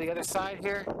 going to the other side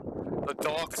here, the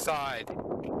dark side,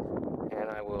 and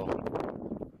I will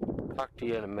talk to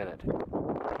you in a minute.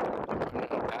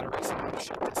 Batteries, I'm going to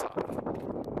shut this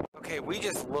off. Okay, we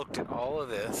just looked at all of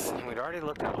this, and we'd already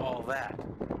looked at all that,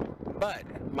 but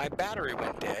my battery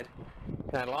went dead,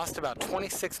 and I lost about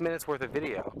 26 minutes worth of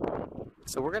video.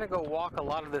 So we're going to go walk a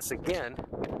lot of this again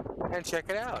and check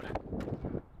it out.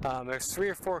 There's 3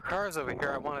 or 4 cars over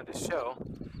here I wanted to show,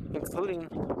 including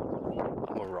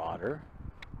a Marauder,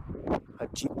 a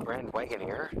Jeep Grand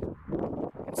Wagoneer,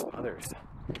 and some others.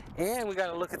 And we got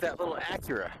to look at that little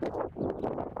Acura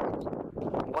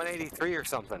 183 or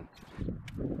something.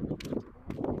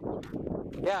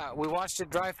 Yeah, we watched it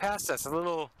drive past us, a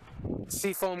little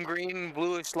seafoam green,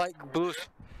 bluish, light bluish.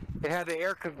 It had the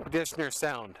air conditioner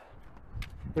sound.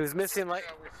 It was missing like,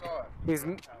 Yeah, we saw it. he was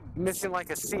missing like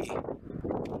a C.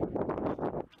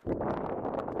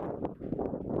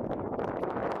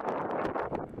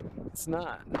 It's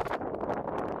not.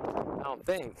 I don't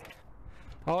think.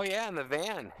 Oh yeah, and the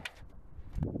van.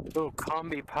 Little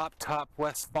combi pop top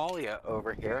Westfalia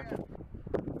over here.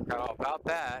 Forgot all about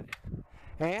that.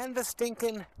 And the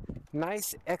stinking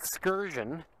nice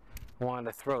Excursion.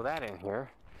 Wanted to throw that in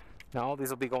here. Now all these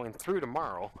will be going through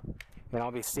tomorrow, and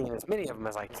I'll be seeing as many of them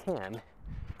as I can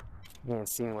and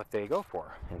seeing what they go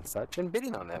for and such and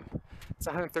bidding on them. It's a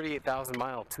 138,000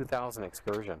 mile 2000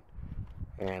 Excursion,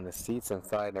 and the seats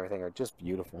inside and everything are just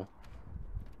beautiful.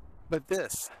 But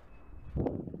this,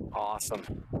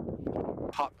 awesome.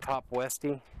 Pop top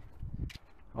Westie.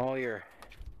 All your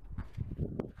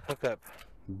hookup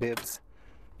bibs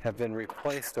have been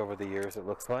replaced over the years, it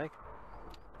looks like.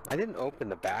 I didn't open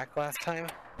the back last time.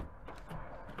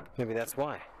 Maybe that's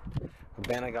why. The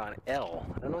band I got an L.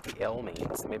 I don't know what the L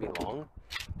means. Maybe long.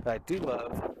 But I do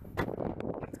love,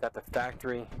 it's got the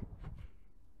factory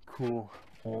cool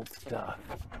old stuff.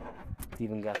 It's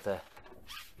even got the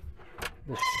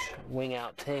wing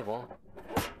out table.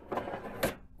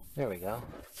 There we go.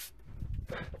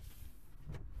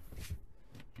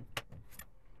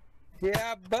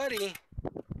 Yeah, buddy.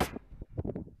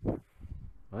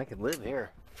 I could live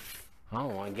here. I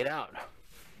don't want to get out.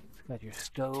 It's got your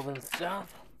stove and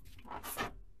stuff.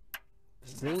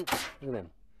 Sink. Look at them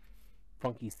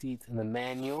funky seats. And the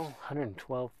manual,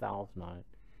 112,000 on it.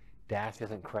 Dash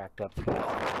isn't cracked up.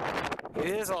 It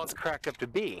is all it's cracked up to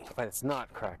be, but it's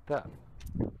not cracked up.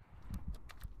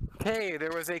 Okay,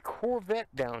 there was a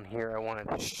Corvette down here I wanted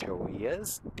to show you.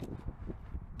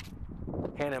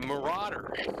 And a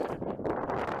Marauder.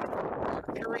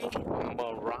 Mercury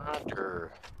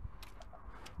Marauder.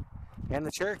 And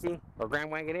the Cherokee, or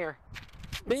Grand Wagoneer.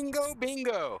 Bingo,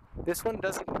 bingo! This one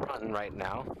doesn't run right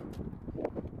now.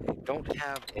 They don't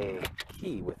have a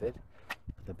key with it.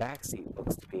 The back seat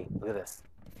looks to be, look at this.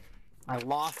 I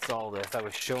lost all this. I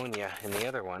was showing you in the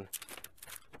other one.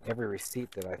 Every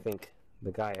receipt that I think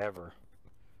the guy ever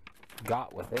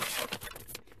got with it.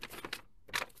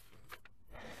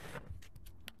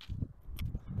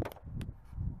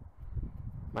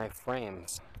 My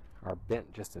frames are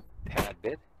bent just a tad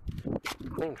bit.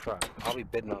 Clean truck. I'll be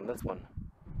bidding on this one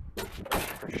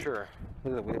for sure.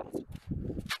 Look at the wheels.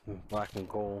 Black and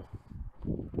gold.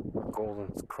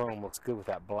 Golden chrome looks good with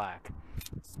that black.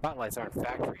 Spotlights aren't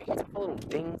factory. It's got little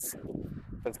dings,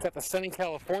 but it's got the sunny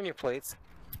California plates,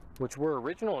 which were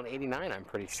original in '89, I'm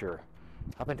pretty sure,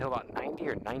 up until about 90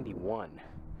 or 91.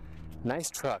 Nice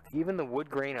truck. Even the wood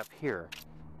grain up here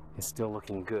is still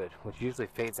looking good, which usually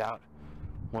fades out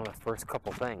one of the first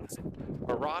couple things.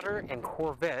 Marauder and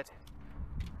Corvette.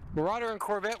 Marauder and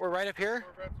Corvette were right up here.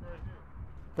 Corvette's right here.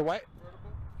 The white? Convertible?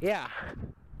 Yeah.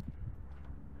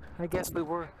 I guess we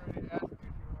were I already asked you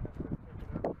if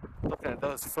you wanted to pick it up. looking at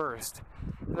those first.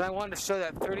 And I wanted to show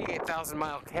that 38,000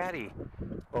 mile Caddy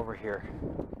over here.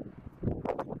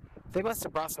 They must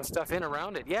have brought some stuff in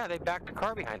around it. Yeah, they backed a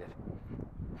car behind it.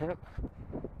 Yep.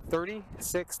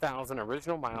 36,000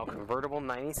 original mile convertible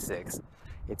 96.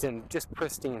 It's in just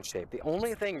pristine shape. The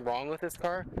only thing wrong with this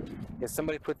car is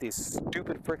somebody put these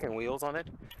stupid freaking wheels on it.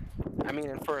 I mean,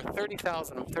 and for a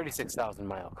 36,000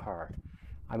 mile car,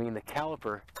 I mean, the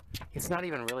caliper, it's not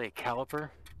even really a caliper.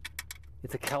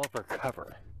 It's a caliper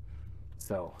cover.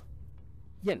 So,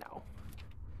 you know.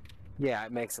 Yeah,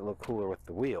 it makes it look cooler with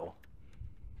the wheel.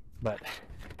 But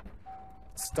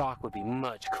stock would be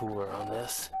much cooler on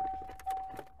this.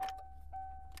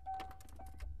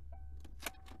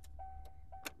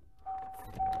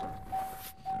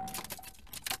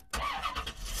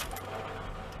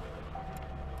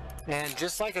 And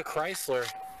just like a Chrysler,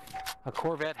 a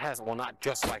Corvette has, well, not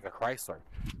just like a Chrysler,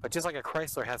 but just like a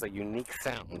Chrysler has a unique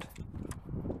sound.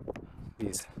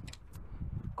 These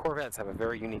Corvettes have a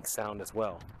very unique sound as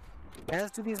well,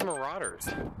 as do these Marauders.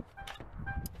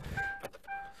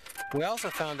 We also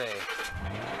found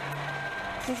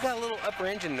he's got a little upper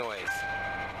engine noise.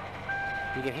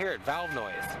 You can hear it, valve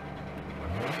noise.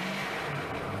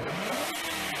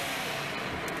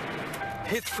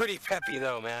 It's pretty peppy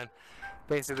though, man.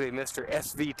 Basically Mr.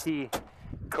 SVT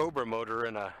Cobra motor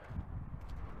and a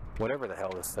whatever the hell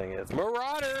this thing is.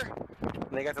 Marauder!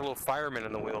 And they got the little fireman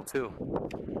in the wheel too.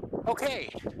 Okay.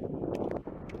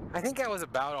 I think that was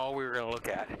about all we were going to look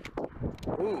at.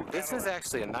 Ooh, this is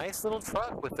actually a nice little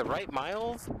truck with the right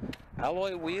miles,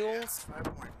 alloy wheels.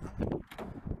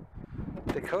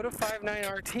 Dakota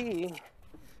 5.9 RT.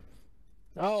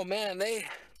 Oh man, they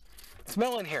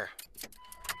smell in here.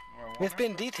 It's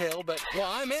been detailed, but, well,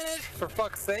 I'm in it, for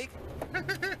fuck's sake.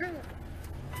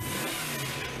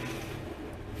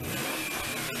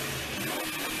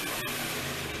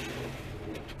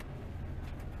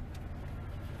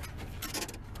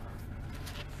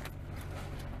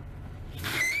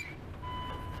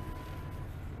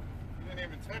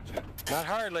 can't touch it. Not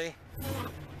hardly.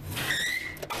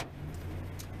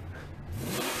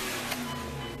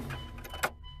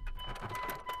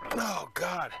 Oh,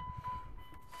 God.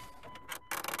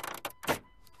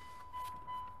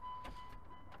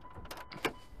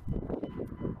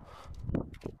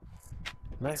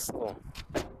 Nice little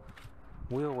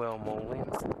wheel well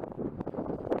moldings.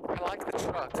 I like the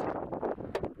truck.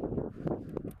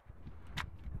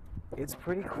 It's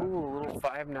pretty cool, a little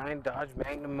 5.9 Dodge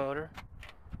Magnum motor.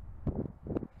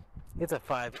 It's a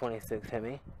 526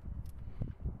 Hemi.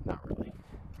 Not really.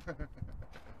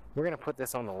 We're gonna put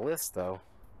this on the list though,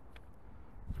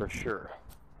 for sure.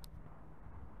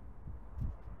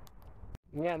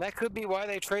 Yeah, that could be why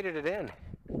they traded it in.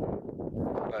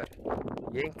 But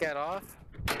yank that off.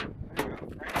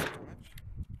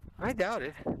 I doubt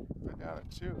it. I doubt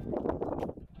it too.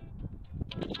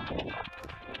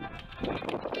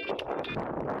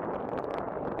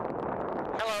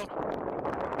 Hello.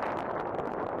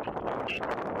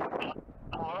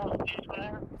 Hello,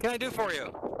 What can I do for you?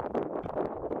 I'm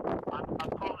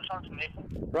calling to talk to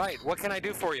Nathan. Right, what can I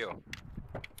do for you? Is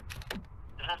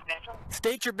this Nathan?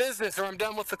 State your business or I'm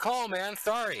done with the call, man.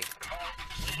 Sorry.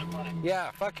 Yeah,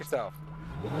 fuck yourself.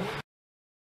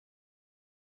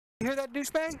 You hear that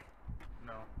douchebag?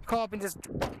 No. Call up and just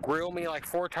grill me like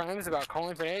 4 times about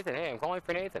calling for Nathan. Hey, I'm calling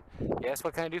for Nathan. Yes,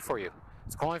 what can I do for you?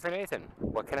 It's calling for Nathan.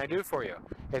 What can I do for you?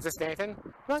 Is this Nathan?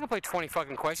 I'm not gonna play 20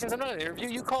 fucking questions. I'm not in an interview.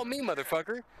 You call me,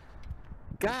 motherfucker.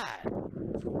 God.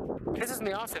 Pisses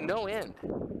me off to no end.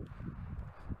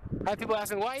 I have people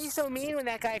asking, why are you so mean when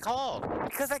that guy called?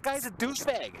 Because that guy's a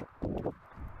douchebag.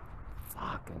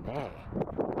 Fucking A.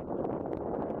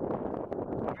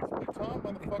 Tom,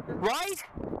 motherfucker. Right?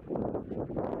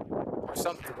 Or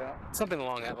something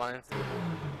along that line.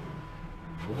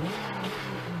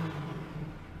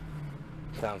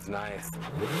 Sounds nice. Dude,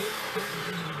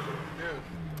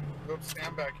 go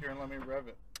stand back here and let me rev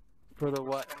it. For the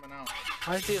what? Coming out.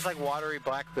 I see it's like watery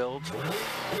black build. Just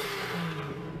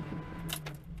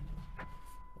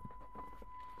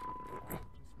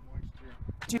moisture.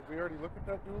 Did we already look at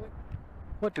that dually?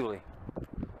 What dually?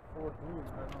 Ford dually, I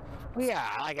don't remember. Well,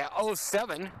 yeah, like a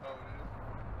 07.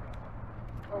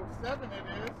 Oh, it is? Oh, 7 it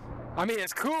is. I mean,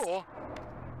 it's cool.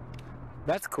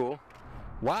 That's cool.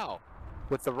 Wow.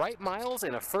 With the right miles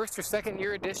in a first or second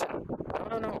year edition. I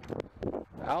don't know.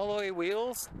 Alloy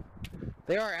wheels.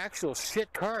 They are actual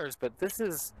shit cars, but this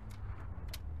is...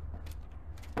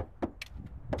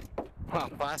 Wow,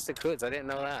 plastic hoods. I didn't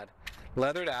know that.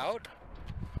 Leathered out.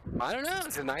 I don't know.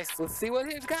 It's a nice... Let's see what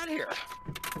it's got here.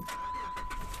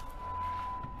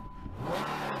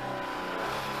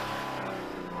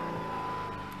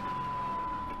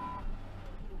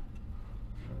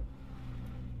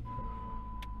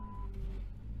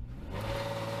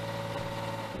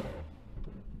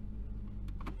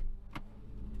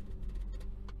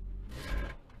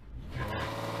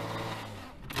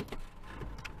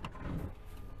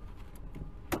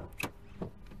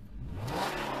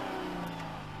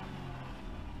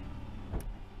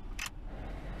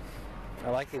 I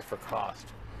like it for cost.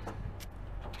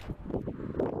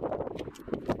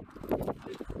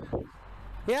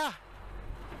 Yeah.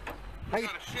 I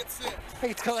got a shit set. I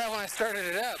could tell that when I started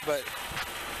it up, but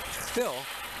still.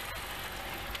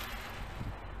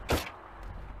 It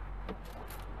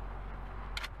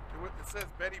says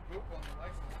Betty Boop on the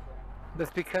license plate.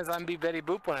 That's because I'm be Betty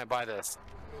Boop when I buy this.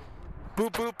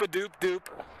 Boop boop a doop doop.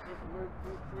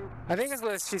 I think that's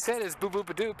what she said is boop boop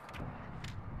a doop.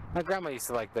 My grandma used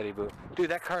to like Betty Boop. Dude,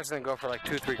 that car's gonna go for like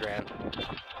 2-3 grand.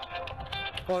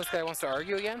 Oh, this guy wants to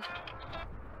argue again?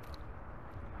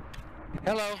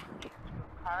 Hello.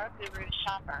 Car Guru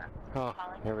Shopper. Oh,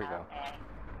 Calling here we about go. a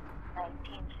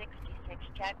 1966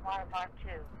 Jaguar Mark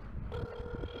II.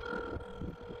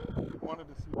 Wanted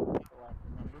to see the Cadillac,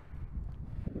 remember?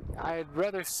 I'd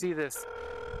rather see this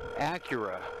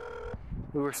Acura.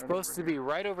 We were supposed to be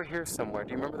right over here somewhere.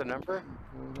 Do you remember the number?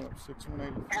 Hold up,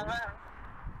 6183. Hello.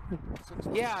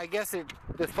 Yeah, I guess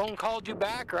the phone called you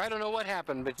back, or I don't know what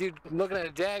happened, but you looking at a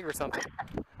Jag or something.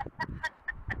 I'm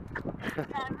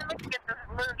looking at the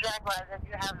little Jaguars that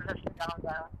you have listed on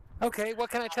there. Okay, what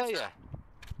can I tell you?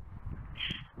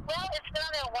 Well, it's been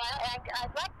there a while, and I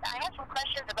have some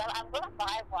questions about. I'm going to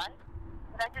buy one,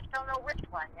 but I just don't know which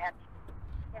one yet.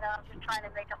 You know, I'm just trying to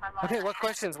make up my mind. Okay, what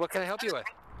questions? What can I help you with?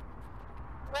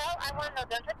 Well, I want to know,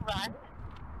 does it run?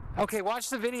 Okay, watch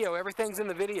the video. Everything's in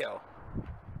the video.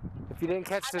 If you didn't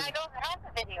catch the... I don't have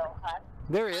the video, hon.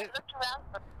 There it I is. looked around,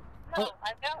 but no,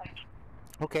 I don't.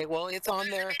 Okay, well, it's on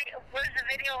there. Where's the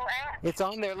video at? It's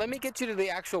on there. Let me get you to the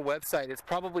actual website. It's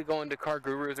probably going to Car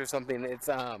Gurus or something. It's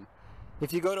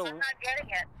if you go to I'm not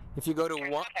getting it. if you go to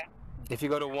Okay. If you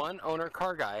go to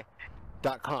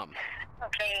oneownercarguy.com.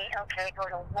 Okay, go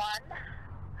to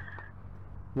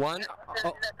One. Oh, that's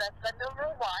the number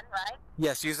 1, right?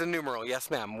 yes, use the numeral. Yes,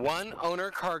 ma'am.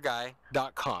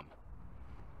 Oneownercarguy.com.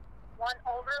 One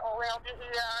owner,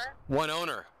 O-L-D-E-R. One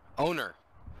owner. Owner.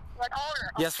 One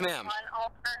owner. Yes, Okay, ma'am. One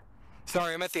owner.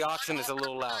 Sorry, I'm at the auction. It's a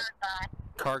little loud.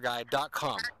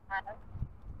 Carguy.com.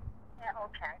 Yeah,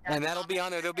 okay. And that'll be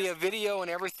on there. There'll be a video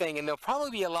and everything, and there'll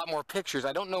probably be a lot more pictures.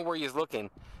 I don't know where he's looking.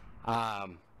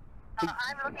 I'm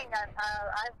looking at,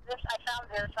 I found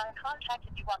this. I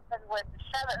contacted you on February the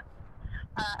 7th.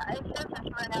 It says it's in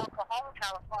El Cajon,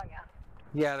 California.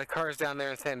 Yeah, the car's down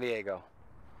there in San Diego.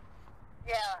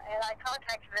 Yeah, and I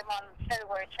contacted them on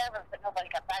February 7th, but nobody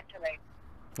got back to me.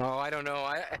 Oh, I don't know.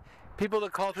 People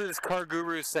that call through this car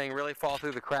guru thing really fall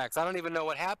through the cracks. I don't even know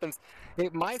what happens.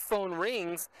 My phone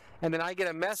rings, and then I get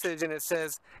a message, and it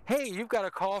says, hey, you've got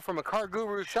a call from a car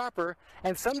guru shopper,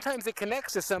 and sometimes it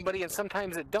connects to somebody, and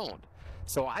sometimes it don't.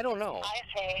 So I don't know. I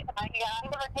see. Yeah, I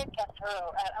never did get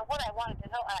through. What I wanted to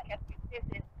know, it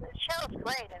shows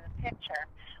great in the picture,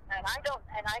 and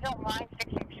I don't mind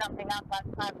fixing something up.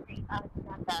 I've done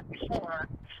that before.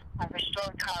 I've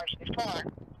restored cars before.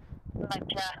 But,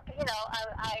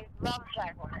 I love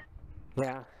Jaguar.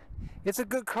 Yeah. It's a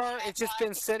good car. It's just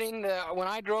been sitting. When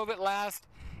I drove it last,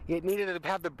 it needed to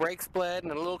have the brakes bled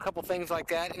and a little couple things like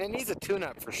that. And it needs a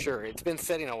tune-up for sure. It's been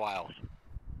sitting a while.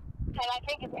 And I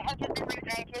think it has been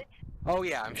repainted. Oh,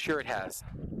 yeah. I'm sure it has.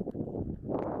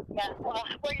 Yeah. Well,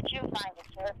 where did you find it,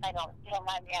 sir? If you don't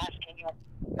mind me asking you.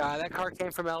 That car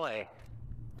came from L.A.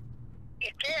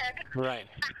 It did? Right.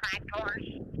 Of course.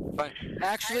 But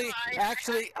actually,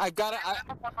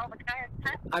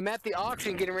 I'm at the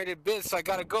auction getting ready to bid, so I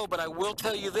gotta go, but I will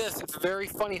tell you this, it's a very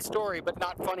funny story, but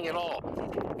not funny at all.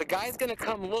 The guy's gonna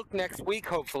come look next week,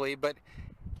 hopefully, but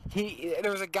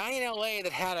there was a guy in LA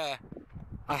that had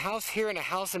a house here and a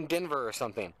house in Denver or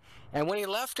something. And when he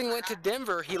left and went to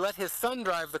Denver, he let his son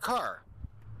drive the car.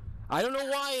 I don't know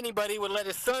why anybody would let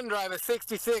his son drive a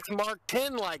 66 Mark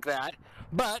 10 like that,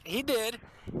 but he did.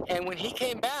 And when he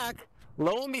came back,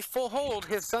 lo and behold,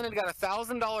 his son had got a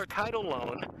 $1,000 title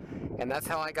loan, and that's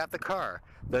how I got the car.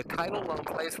 The title loan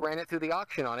place ran it through the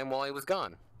auction on him while he was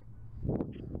gone.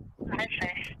 I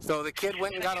see. So the kid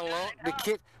went and got a loan.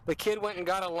 The kid went and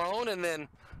got a loan, and then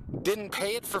didn't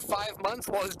pay it for 5 months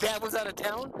while his dad was out of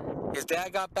town. His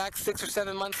dad got back 6 or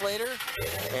 7 months later,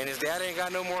 and his dad ain't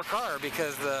got no more car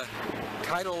because the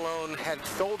title loan had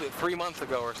sold it 3 months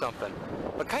ago or something.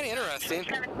 But kind of interesting. It's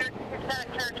got a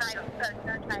third title.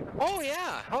 Oh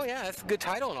yeah, it's a good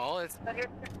title and all. But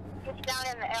it's down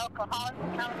in the El Cajon,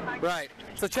 California. Right.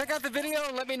 So check out the video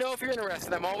and let me know if you're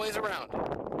interested. I'm always around.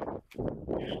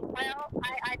 Well,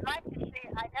 I'd like to see.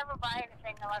 I never buy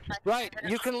anything unless I. Right.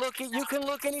 You can look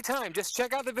anytime. Just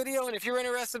check out the video, and if you're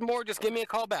interested more, just give me a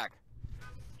call back.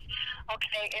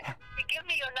 Okay. Give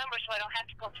me your number so I don't have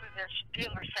to go through this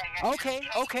dealer thing.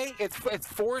 Okay. It's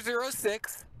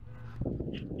 406.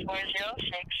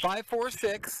 406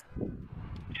 546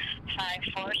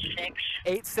 546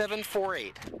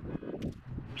 8748.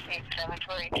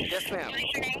 8748. Yes, ma'am. What is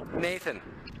your name? Nathan.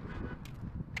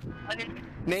 What is it?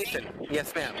 Nathan.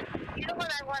 Yes, ma'am. You know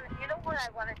what I want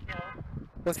to do?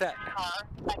 What's that? Car.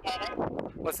 I get it.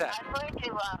 What's that?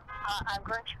 I'm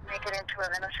going to make it into a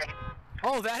limousine.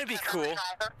 Oh, that'd be cool. I'm a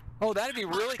driver. Oh, that'd be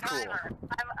really cool. I'm a driver.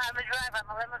 I'm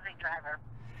a limousine driver.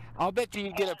 I'll bet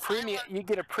you get a premium. You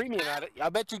get a premium out of. I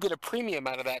bet you get a premium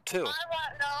out of that too. I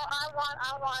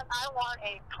want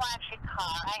a classic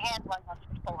car. I had one once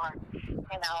before,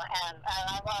 and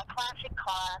I want a classic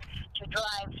car to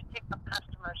drive to pick up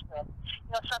customers with.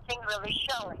 Something really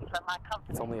showy for my company.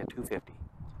 It's only a 250.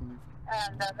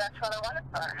 And that's what I want it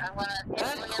for. I want to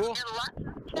That's cool. get lots of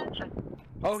attention.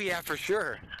 Oh yeah, for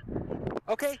sure.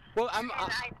 Okay, well Of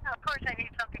course, I need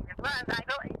something to run. I'm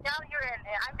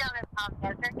down in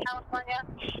Desert, California,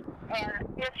 and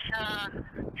it's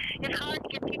hard to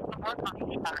get people to work on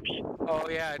these cars. Oh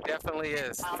yeah, it definitely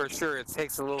is. For sure, it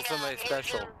takes a little somebody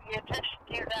special.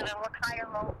 You gotta look higher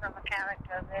low for a mechanic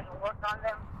to work on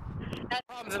them.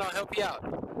 Problems, and I'll help you out.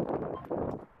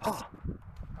 Oh,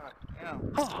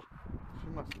 Damn. oh, She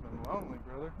must have been lonely,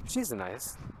 brother. she's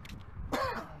nice. She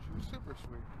was super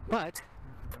sweet. But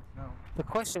No. the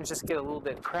questions just get a little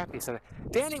bit crappy. So,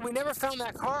 Danny, we never found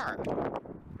that car.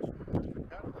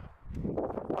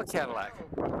 What Cadillac?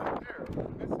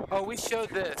 Oh, we showed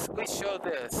this. We showed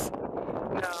this.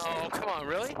 No, come on,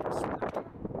 really?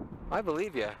 I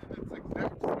believe you. It's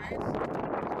exact space.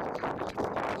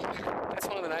 That's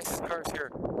one of the nicest cars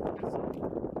here.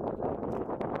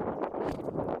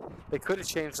 They could have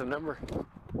changed the number,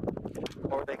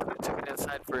 or they could have took it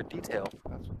inside for a detail.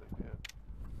 That's what they did.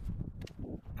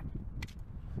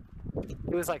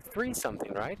 It was like 3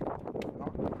 something, right?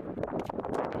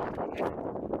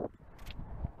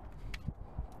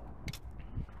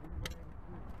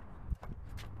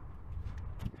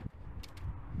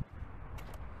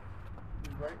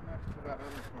 Right next to that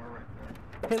other car right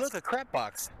there. Hey, look, a crap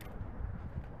box.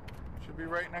 Should be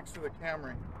right next to the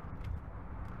Camry.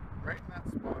 Right in that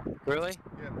spot. Really?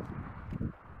 Yeah.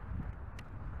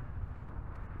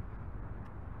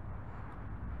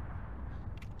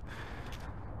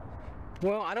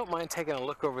 Well, I don't mind taking a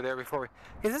look over there before we...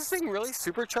 Is this thing really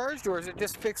supercharged, or is it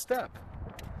just fixed up?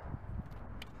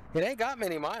 It ain't got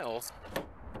many miles.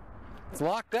 It's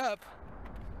locked up.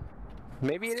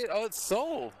 Maybe it is... Oh, it's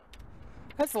sold.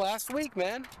 That's last week,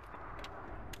 man.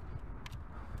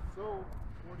 Sold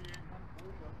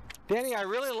 4,800. Danny, I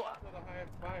really... To the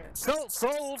highest buyer.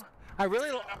 Sold. I really...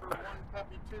 Number 1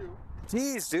 puppy 2.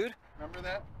 Jeez, dude. Remember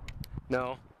that?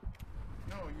 No.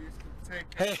 No, you used to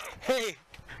take Hey.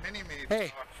 mini-me Hey.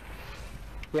 to auction.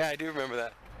 Yeah, I do remember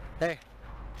that. Hey.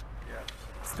 Yeah.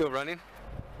 Still running?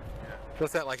 Yeah.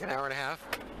 What's that, like an hour and a half?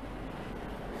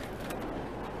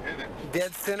 Hit it.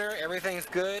 Dead center, everything's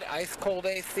good. Ice cold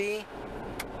AC.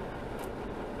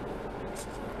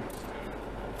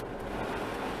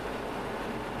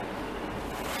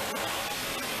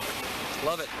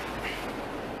 Love it.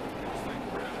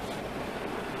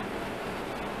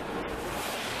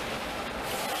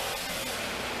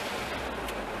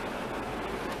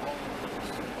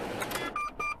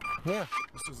 Yeah.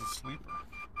 This is a sleeper.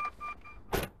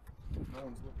 No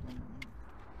one's looking at me.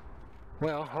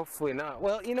 Well, hopefully not.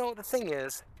 Well, you know, the thing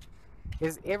is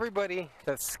everybody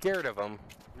that's scared of them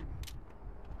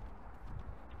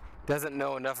doesn't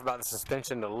know enough about the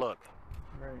suspension to look.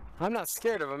 Right. I'm not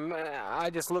scared of them.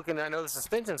 I just look and I know the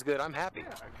suspension's good. I'm happy.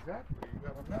 Yeah, exactly. You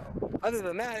gotta know. Other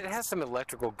than that, it has some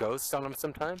electrical ghosts on them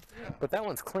sometimes, Yeah. but that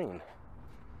one's clean.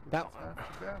 That It's not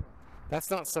too bad. That's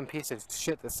not some piece of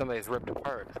shit that somebody's ripped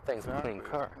apart. That thing's a clean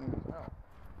car. Clean as hell.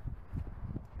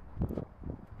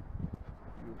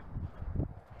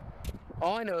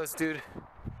 All I know is, dude,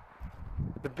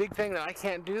 the big thing that I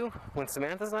can't do when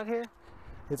Samantha's not here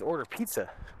is order pizza.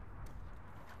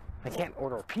 I can't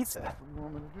order a pizza. What do you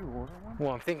want me to do? Order one?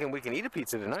 Well, I'm thinking we can eat a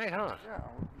pizza tonight, huh? Yeah,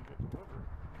 we can get delivered.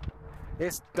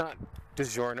 It's not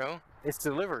DiGiorno, it's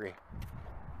delivery.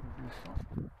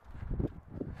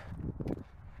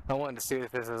 I wanted to see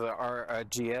if this is a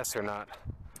GS or not.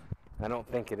 I don't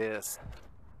think it is.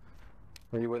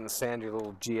 Or you wouldn't sand your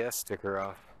little GS sticker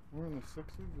off. We're in the 60s.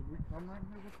 Did we come right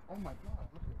here? Oh my God,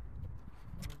 look at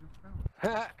what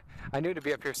I just found. I knew to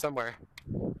be up here somewhere.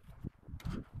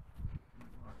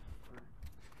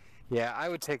 Yeah, I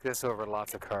would take this over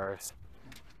lots of cars.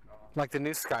 Like the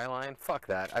new Skyline, fuck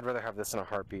that. I'd rather have this in a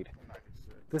heartbeat. 96.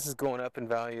 This is going up in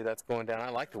value, that's going down. I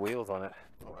like the wheels on it.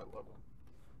 Oh, I love them.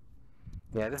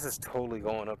 Yeah, this is totally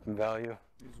going up in value.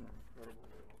 These are incredible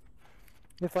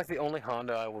wheels. It's like the only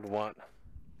Honda I would want.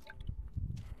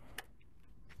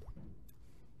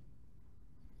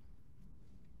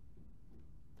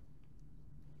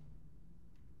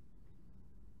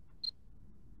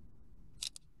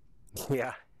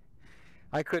 Yeah,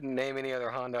 I couldn't name any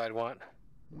other Honda I'd want.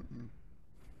 Mm-mm.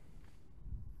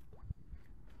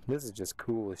 This is just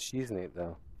cool as she's neat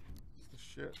though. It's the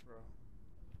shit, bro.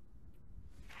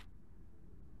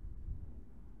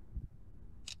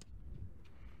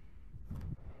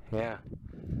 Yeah.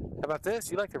 How about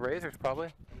this? You like the Razors probably.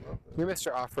 I love this. You're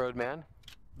Mr. Off-Road man.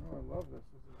 No, I love this.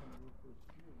 This is gonna be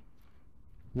for steel.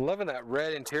 I'm loving that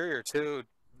red interior too.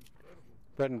 Incredible.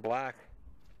 Red and black.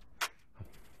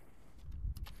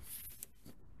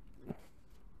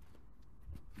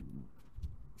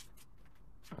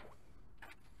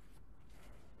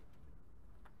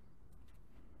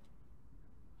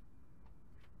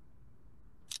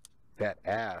 That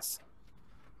ass.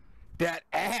 That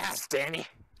ass, Danny.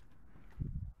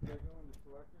 They go into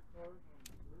collector cars on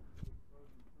the roof or the cars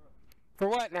in front? For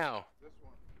what now? This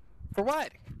one. For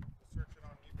what? Search it on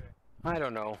eBay. I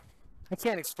don't know. I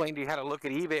can't explain to you how to look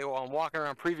at eBay while I'm walking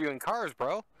around previewing cars,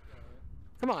 bro.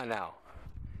 Come on now.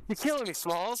 You're killing me,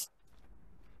 Smalls.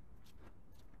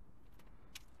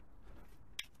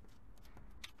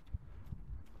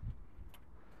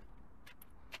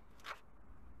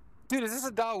 Dude, is this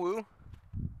a Daewoo?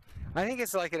 I think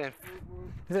it's like an... Is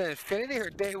it an Infinity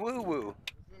or Daewoo?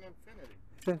 It's an Infinity.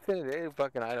 It's Infinity.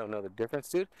 Fucking, I don't know the difference,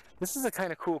 dude. This is a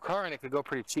kind of cool car, and it could go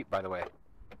pretty cheap, by the way.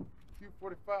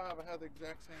 Q45, I had the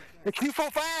exact same The thing.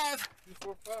 Q45!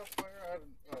 Q45 fire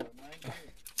out of 98.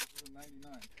 This is a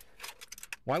 99.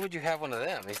 Why would you have one of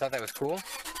them? You thought that was cool?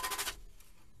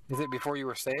 Is it before you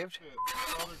were saved? Shit,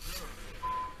 that's all they're doing.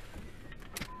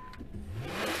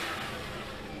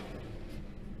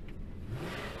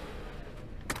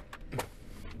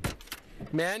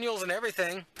 Manuals and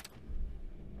everything.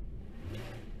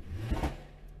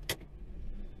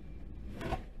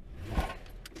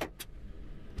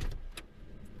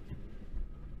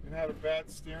 It had a bad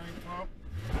steering pump.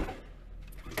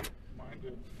 Mine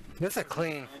did. This is a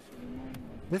clean.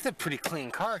 This is a pretty clean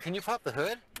car. Can you pop the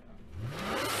hood?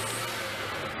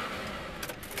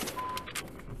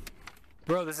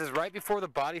 Bro, this is right before the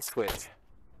body switch.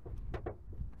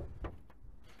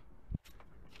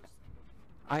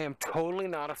 I am totally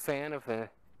not a fan of the...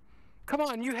 Come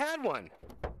on, you had one.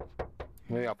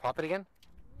 Maybe I'll pop it again.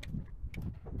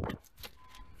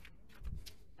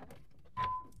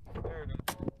 There it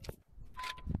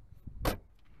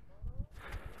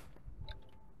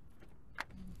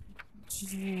is.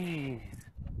 Jeez.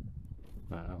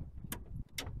 Wow.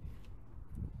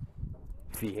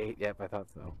 V8, yep, I thought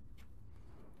so.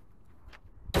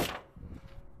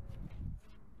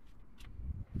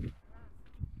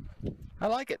 I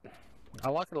like it. I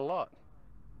like it a lot.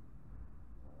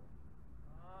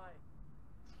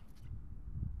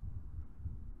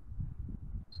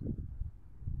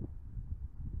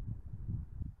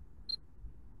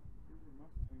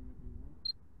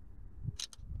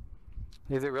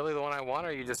 Is it really the one I want, or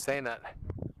are you just saying that?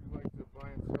 You like to buy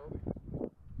and sell these?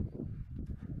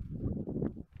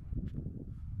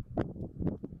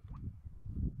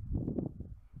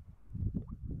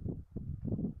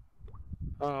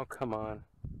 Oh, come on.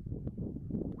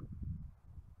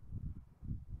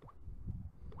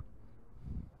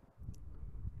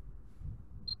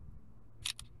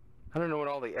 I don't know what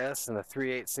all the S and the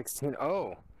 3816.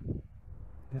 Oh,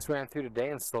 this ran through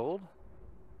today and sold?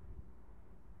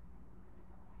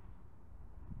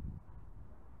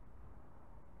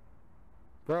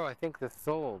 Bro, I think this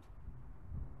sold.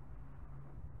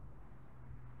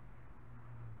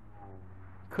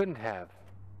 Couldn't have.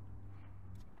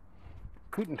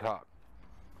 Couldn't talk.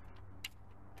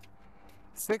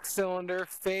 6-cylinder,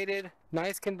 faded,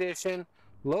 nice condition,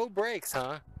 low brakes,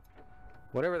 huh?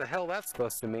 Whatever the hell that's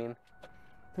supposed to mean.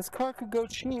 This car could go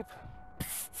cheap.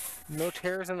 No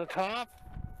tears in the top.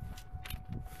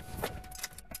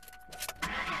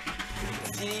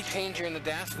 CD changer in the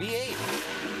dash.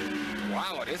 V8.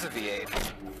 Wow, it is a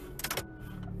V8.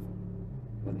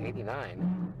 With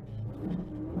 89.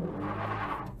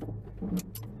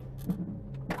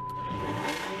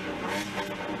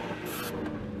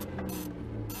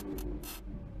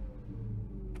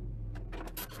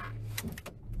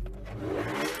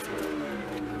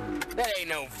 That ain't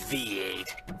no V8.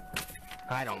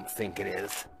 I don't think it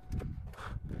is.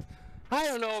 I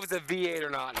don't know if it's a V8 or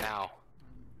not now.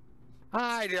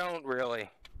 I don't really.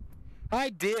 I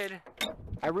did.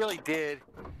 I really did.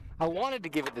 I wanted to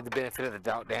give it the benefit of the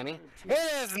doubt, Danny.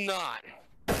 It is not.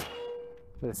 But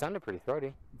it sounded pretty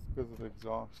throaty. It's because of the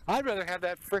exhaust. I'd rather have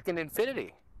that frickin'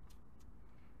 Infinity.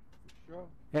 Sure.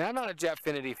 And I'm not a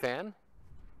Jetfinity fan.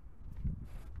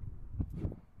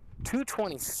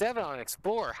 227 on an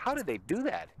Explorer. How did they do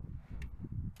that?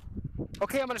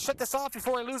 Okay, I'm going to shut this off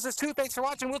before I lose this too. Thanks for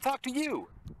watching. We'll talk to you.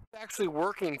 It's actually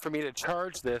working for me to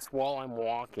charge this while I'm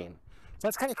walking. So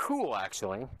that's kind of cool,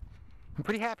 actually. I'm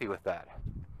pretty happy with that.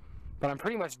 But I'm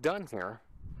pretty much done here.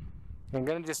 I'm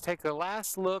going to just take the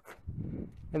last look,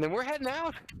 and then we're heading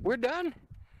out. We're done.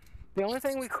 The only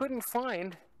thing we couldn't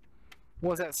find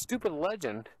was that stupid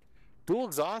Legend. Dual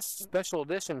exhaust special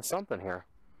edition something here.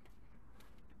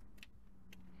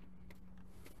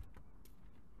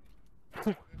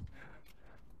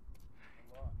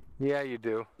 Yeah, you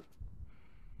do.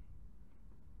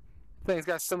 Thing's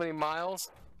got so many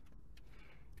miles.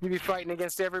 You'd be fighting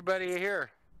against everybody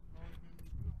here.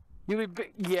 You'd be,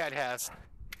 yeah, it has.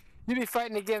 You'd be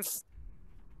fighting against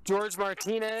George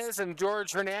Martinez and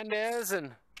George Hernandez,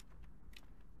 and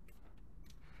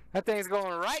that thing's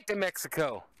going right to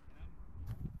Mexico.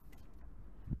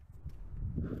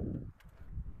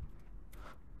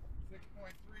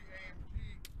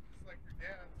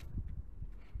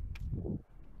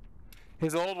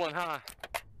 His old one, huh?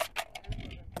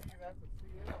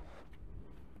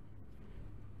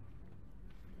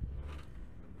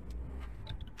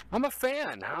 I'm a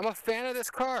fan. I'm a fan of this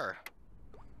car.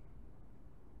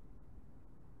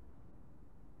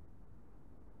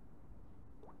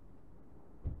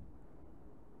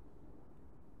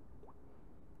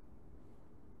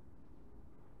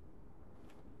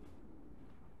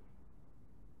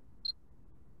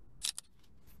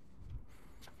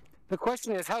 The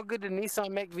question is, how good did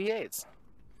Nissan make V8s?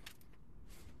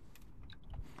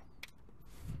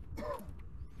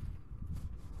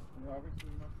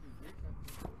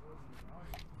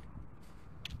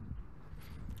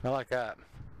 I like that.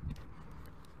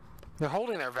 They're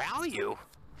holding their value.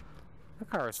 The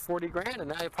car is 40 grand, and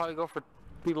now you probably go for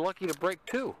be lucky to break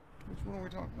 2. Which one are we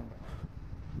talking about?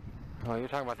 Oh, you're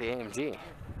talking about the AMG.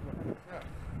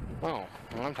 Oh,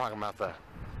 well, I'm talking about the...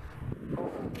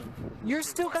 You're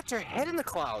still got your head in the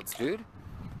clouds, dude.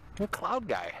 You're a cloud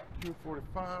guy.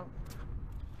 245.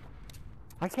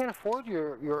 I can't afford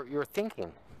your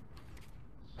thinking.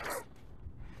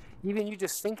 Even you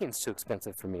just thinking's too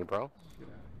expensive for me, bro.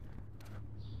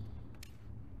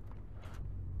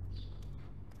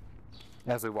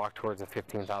 As we walk towards a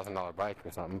 $15,000 bike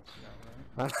or something.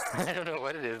 I don't know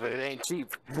what it is, but it ain't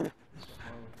cheap.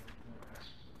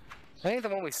 That ain't the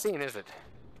one we've seen, is it?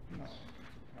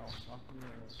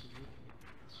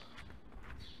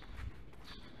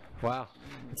 Wow,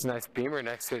 it's a nice Beamer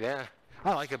next to it, yeah.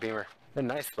 I like a Beamer. They're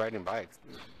nice riding bikes.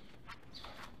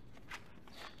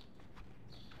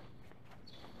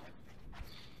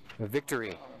 A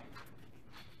Victory.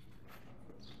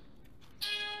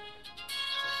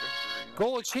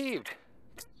 Goal achieved.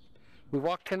 We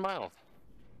walked 10 miles.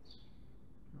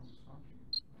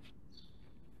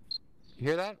 You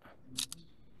hear that?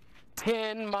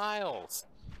 10 miles.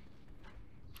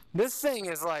 This thing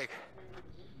is like,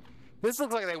 this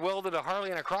looks like they welded a Harley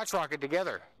and a crotch rocket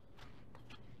together.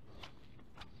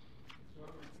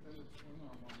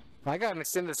 I got an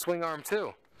extended swing arm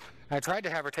too. I tried to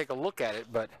have her take a look at it,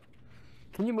 but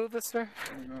can you move this, sir?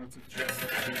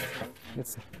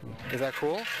 Is that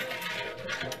cool?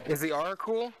 Is the R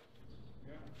cool?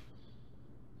 Yeah.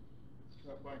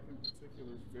 That bike in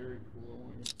particular is very cool. I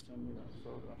want you to send me that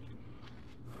photo.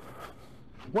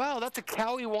 Wow, that's a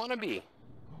Cowie wannabe.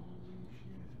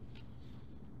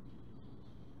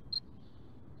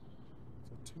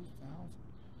 It's a 2000.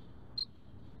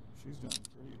 She's done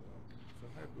pretty though. It's a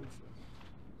Hayabusa.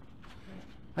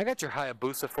 I got your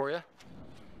Hayabusa for you.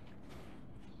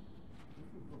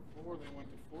 Before they went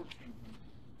to 1400.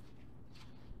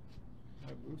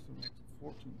 Hayabusa makes it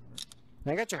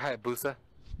 1400. I got your Hayabusa.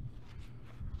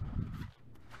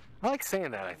 I like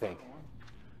saying that, I think.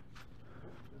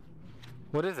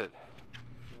 What is it?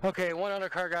 Okay, one other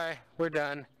car guy. We're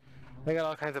done. They got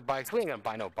all kinds of bikes. We ain't gonna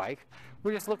buy no bike.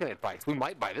 We're just looking at bikes. We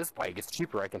might buy this bike. It's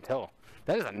cheaper, I can tell.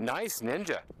 That is a nice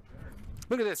Ninja.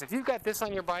 Look at this. If you've got this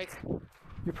on your bike,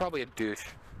 you're probably a douche.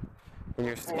 And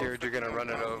you're scared you're gonna run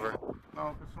it over.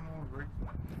 No, because someone was racing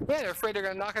it. Yeah, they're afraid they're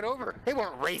gonna knock it over. They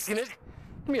weren't racing it.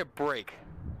 Give me a break.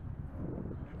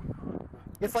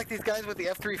 It's like these guys with the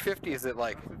F-350s that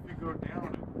like... If you go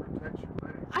down, it protects your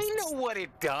legs. I know what it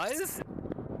does.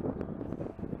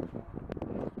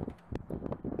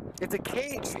 It's a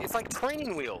cage. It's like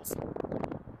training wheels.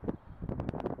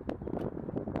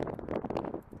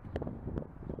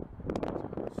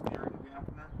 Steering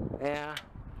dampener. Yeah.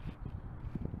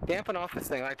 Dampen off this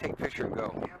thing. I take a picture and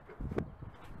go.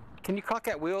 Can you cock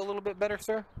that wheel a little bit better,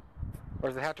 sir? Or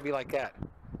does it have to be like that?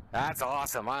 That's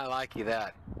awesome. I like you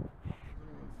that.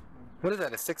 What is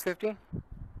that, a 650?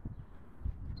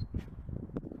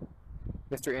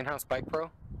 Mr. In-House Bike Pro?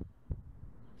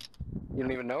 You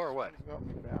don't even know or what? This one's got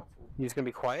me baffled. You just gonna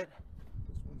be quiet?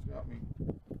 This one's got me.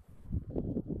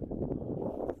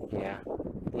 Yeah.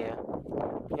 Yeah.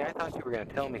 Yeah, I thought you were gonna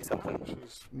tell me something.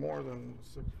 She's more than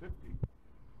 650.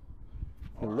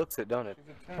 It looks it, don't it?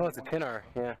 She's a 10. Oh, it's a 10R,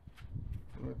 yeah. That's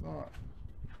what I thought.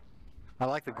 I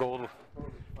like the gold.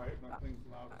 Totally quiet, that thing's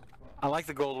loud as fuck. I like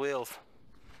the gold wheels.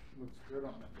 Looks good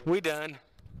on that. We done.